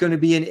that's going to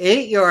be an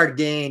 8-yard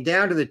gain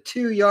down to the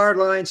 2-yard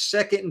line,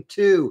 2nd and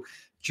 2.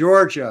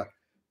 Georgia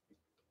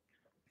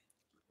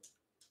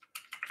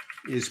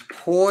is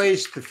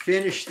poised to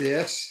finish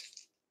this.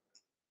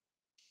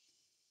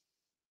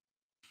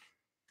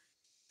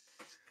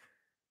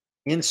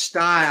 In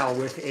style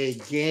with a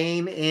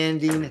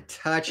game-ending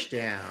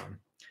touchdown.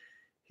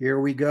 Here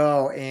we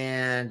go.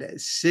 And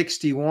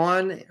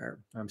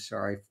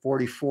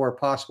 44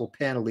 possible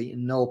penalty,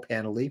 no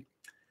penalty.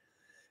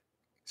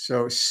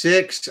 So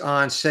 6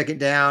 on 2nd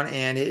down,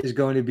 and it is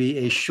going to be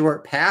a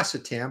short pass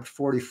attempt,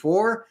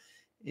 44.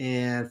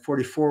 And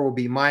 44 will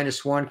be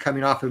 -1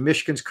 coming off of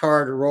Michigan's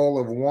card, a roll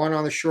of 1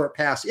 on the short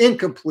pass,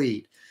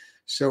 incomplete.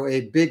 So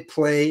a big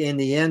play in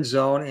the end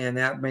zone, and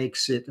that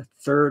makes it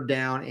 3rd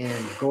down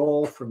and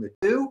goal from the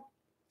 2.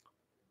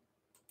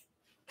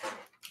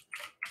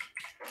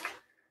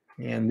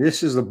 And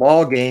this is the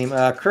ball game.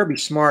 Kirby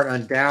Smart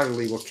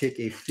undoubtedly will kick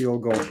a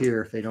field goal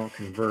here if they don't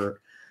convert.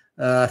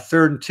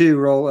 3rd and 2,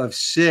 roll of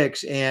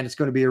 6, and it's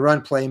going to be a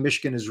run play.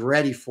 Michigan is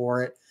ready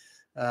for it.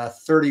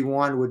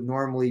 31 would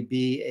normally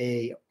be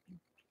a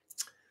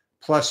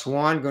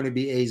 +1, going to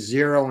be a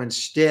 0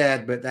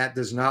 instead, but that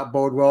does not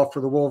bode well for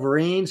the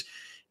Wolverines.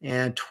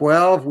 And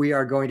 12, we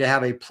are going to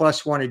have a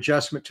 +1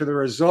 adjustment to the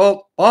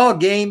result. Ball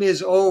game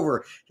is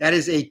over. That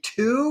is a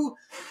 2,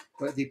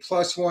 but the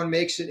 +1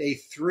 makes it a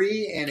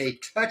 3 and a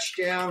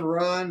touchdown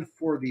run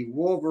for the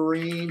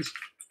Wolverines.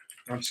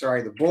 I'm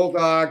sorry, the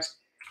Bulldogs.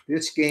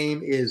 This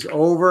game is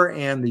over,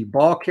 and the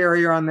ball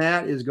carrier on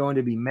that is going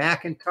to be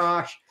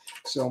McIntosh.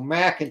 So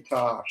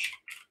McIntosh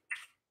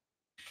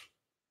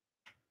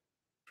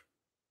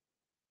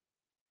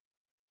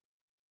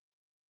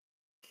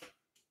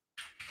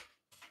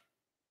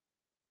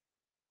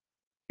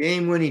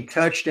game-winning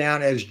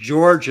touchdown as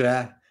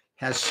Georgia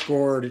has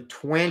scored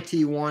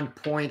 21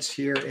 points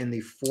here in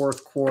the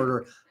 4th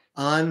quarter.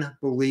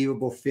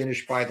 Unbelievable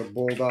finish by the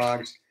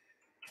Bulldogs.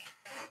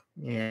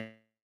 And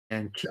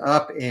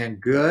up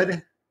and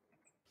good.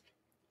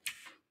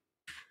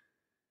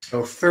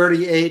 So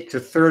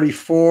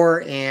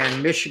 38-34,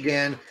 and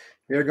Michigan,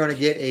 they're going to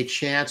get a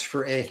chance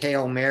for a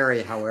Hail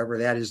Mary. However,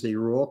 that is the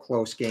rule.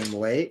 Close game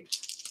late.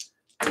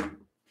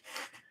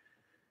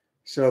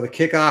 So the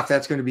kickoff,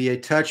 that's going to be a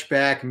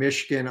touchback.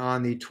 Michigan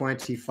on the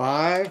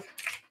 25.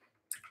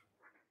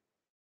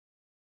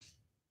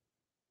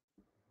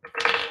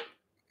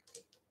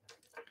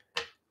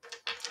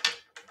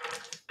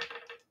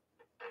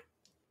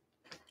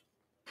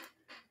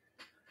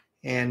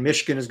 And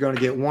Michigan is going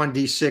to get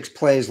 1d6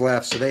 plays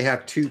left, so they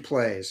have 2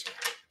 plays.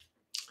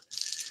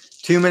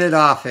 2-minute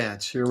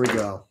offense. Here we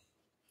go.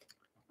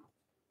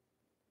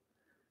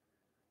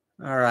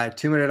 All right,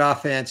 2-minute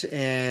offense,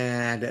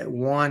 and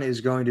 1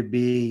 is going to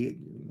be,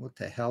 what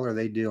the hell are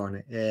they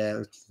doing?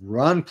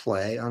 Run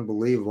play,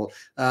 unbelievable.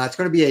 It's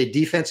going to be a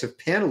defensive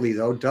penalty,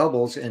 though,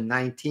 doubles, and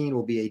 19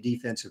 will be a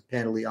defensive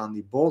penalty on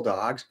the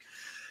Bulldogs.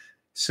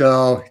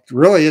 So it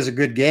really is a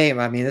good game.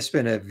 I mean, it's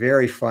been a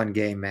very fun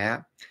game,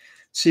 Matt.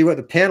 See what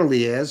the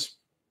penalty is.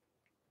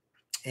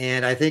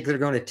 And I think they're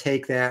going to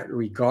take that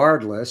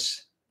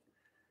regardless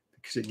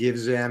because it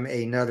gives them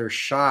another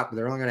shot, but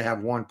they're only going to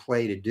have one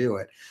play to do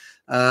it.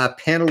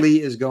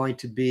 Penalty is going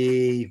to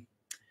be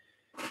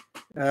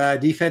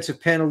defensive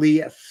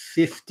penalty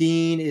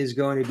 15 is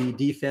going to be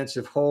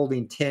defensive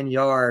holding 10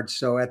 yards.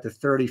 So at the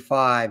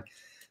 35,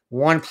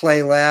 one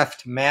play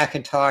left.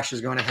 McIntosh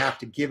is going to have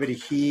to give it a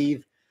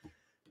heave.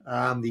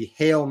 The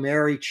Hail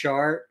Mary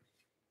chart.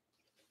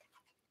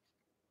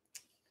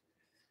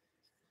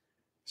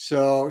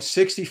 So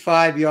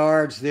 65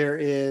 yards, there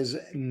is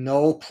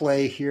no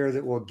play here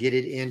that will get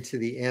it into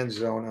the end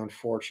zone,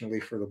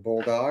 unfortunately, for the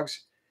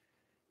Bulldogs.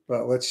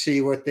 But let's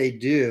see what they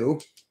do.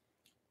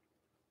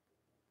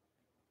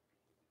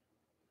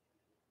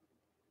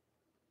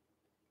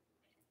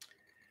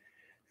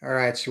 All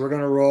right, so we're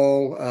going to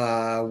roll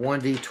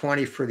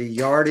 1d20 for the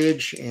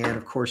yardage and,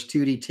 of course,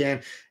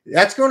 2d10.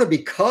 That's going to be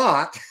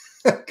caught.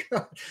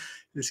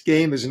 This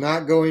game is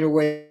not going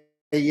away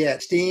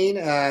yet.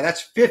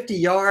 That's 50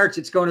 yards.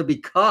 It's going to be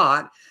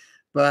caught,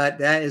 but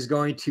that is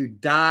going to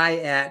die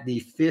at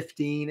the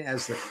 15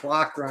 as the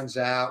clock runs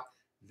out.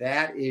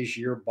 That is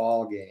your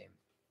ball game.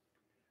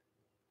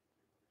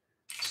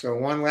 So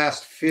one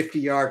last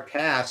 50-yard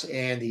pass,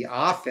 and the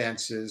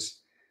offenses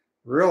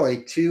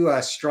really two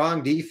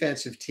strong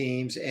defensive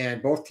teams,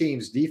 and both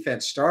teams'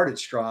 defense started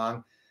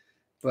strong,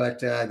 but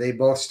they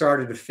both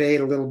started to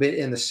fade a little bit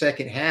in the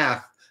second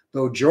half,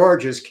 though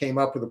Georgia's came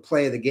up with a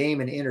play of the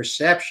game, an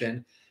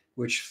interception,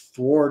 which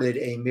thwarted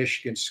a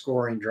Michigan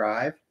scoring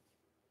drive.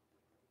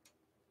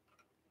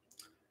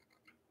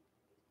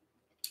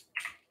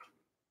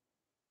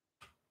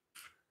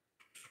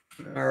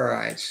 All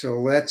right, so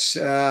let's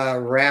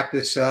wrap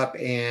this up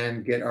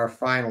and get our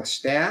final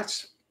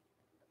stats.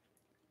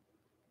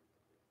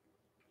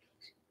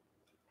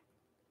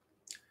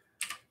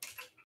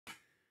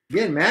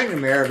 Again,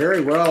 McNamara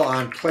very well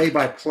on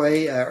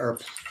play-by-play or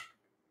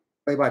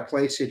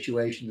play-by-play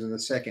situations in the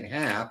second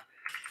half.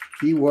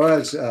 He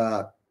was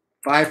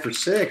 5 for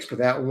 6, but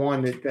that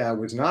one that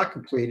was not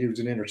completed was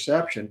an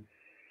interception.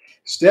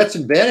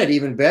 Stetson Bennett,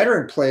 even better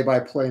in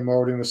play-by-play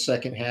mode in the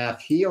second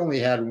half. He only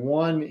had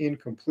one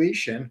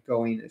incompletion,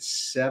 going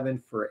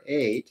 7 for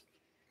 8.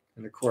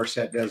 And, of course,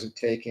 that doesn't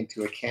take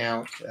into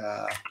account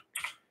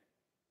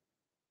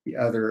the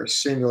other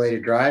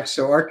simulated drives.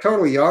 So our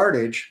total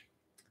yardage,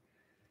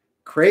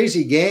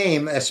 crazy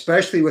game,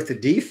 especially with the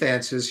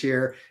defenses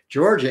here.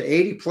 Georgia,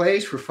 80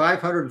 plays for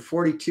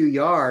 542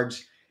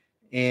 yards.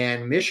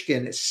 And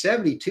Michigan,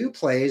 72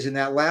 plays, and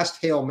that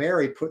last Hail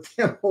Mary put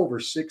them over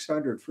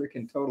 600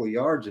 freaking total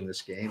yards in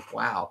this game.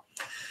 Wow.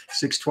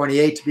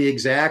 628 to be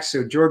exact.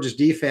 So Georgia's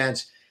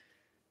defense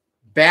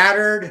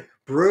battered,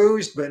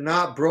 bruised, but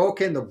not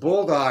broken. The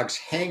Bulldogs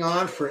hang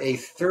on for a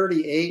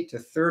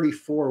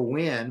 38-34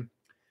 win.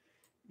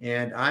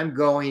 And I'm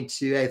going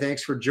to, hey,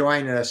 thanks for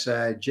joining us,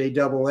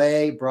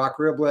 JAA, Brock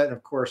Riblet, and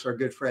of course our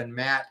good friend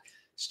Matt,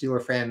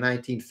 Steeler fan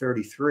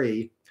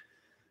 1933.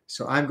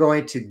 So I'm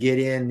going to get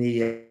in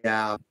the,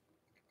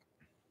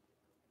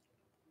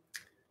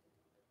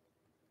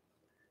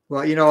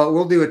 well, you know,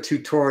 we'll do a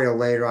tutorial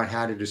later on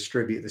how to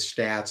distribute the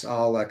stats.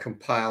 I'll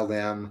compile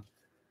them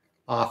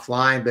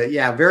offline. But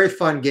yeah, very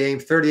fun game,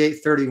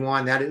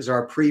 38-31. That is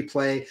our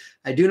pre-play.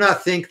 I do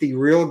not think the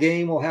real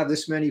game will have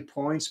this many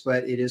points,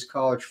 but it is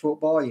college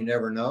football. You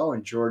never know.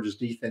 And Georgia's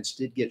defense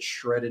did get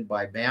shredded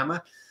by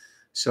Bama.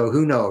 So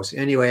who knows?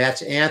 Anyway,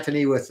 that's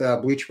Anthony with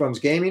Bleacher Bums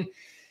Gaming.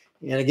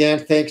 And again,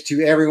 thanks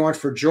to everyone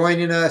for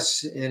joining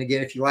us. And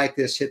again, if you like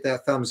this, hit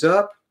that thumbs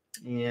up.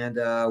 And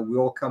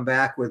we'll come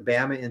back with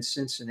Bama in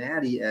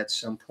Cincinnati at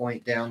some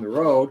point down the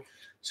road.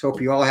 So hope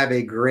you all have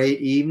a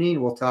great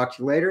evening. We'll talk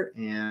to you later.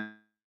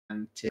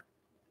 And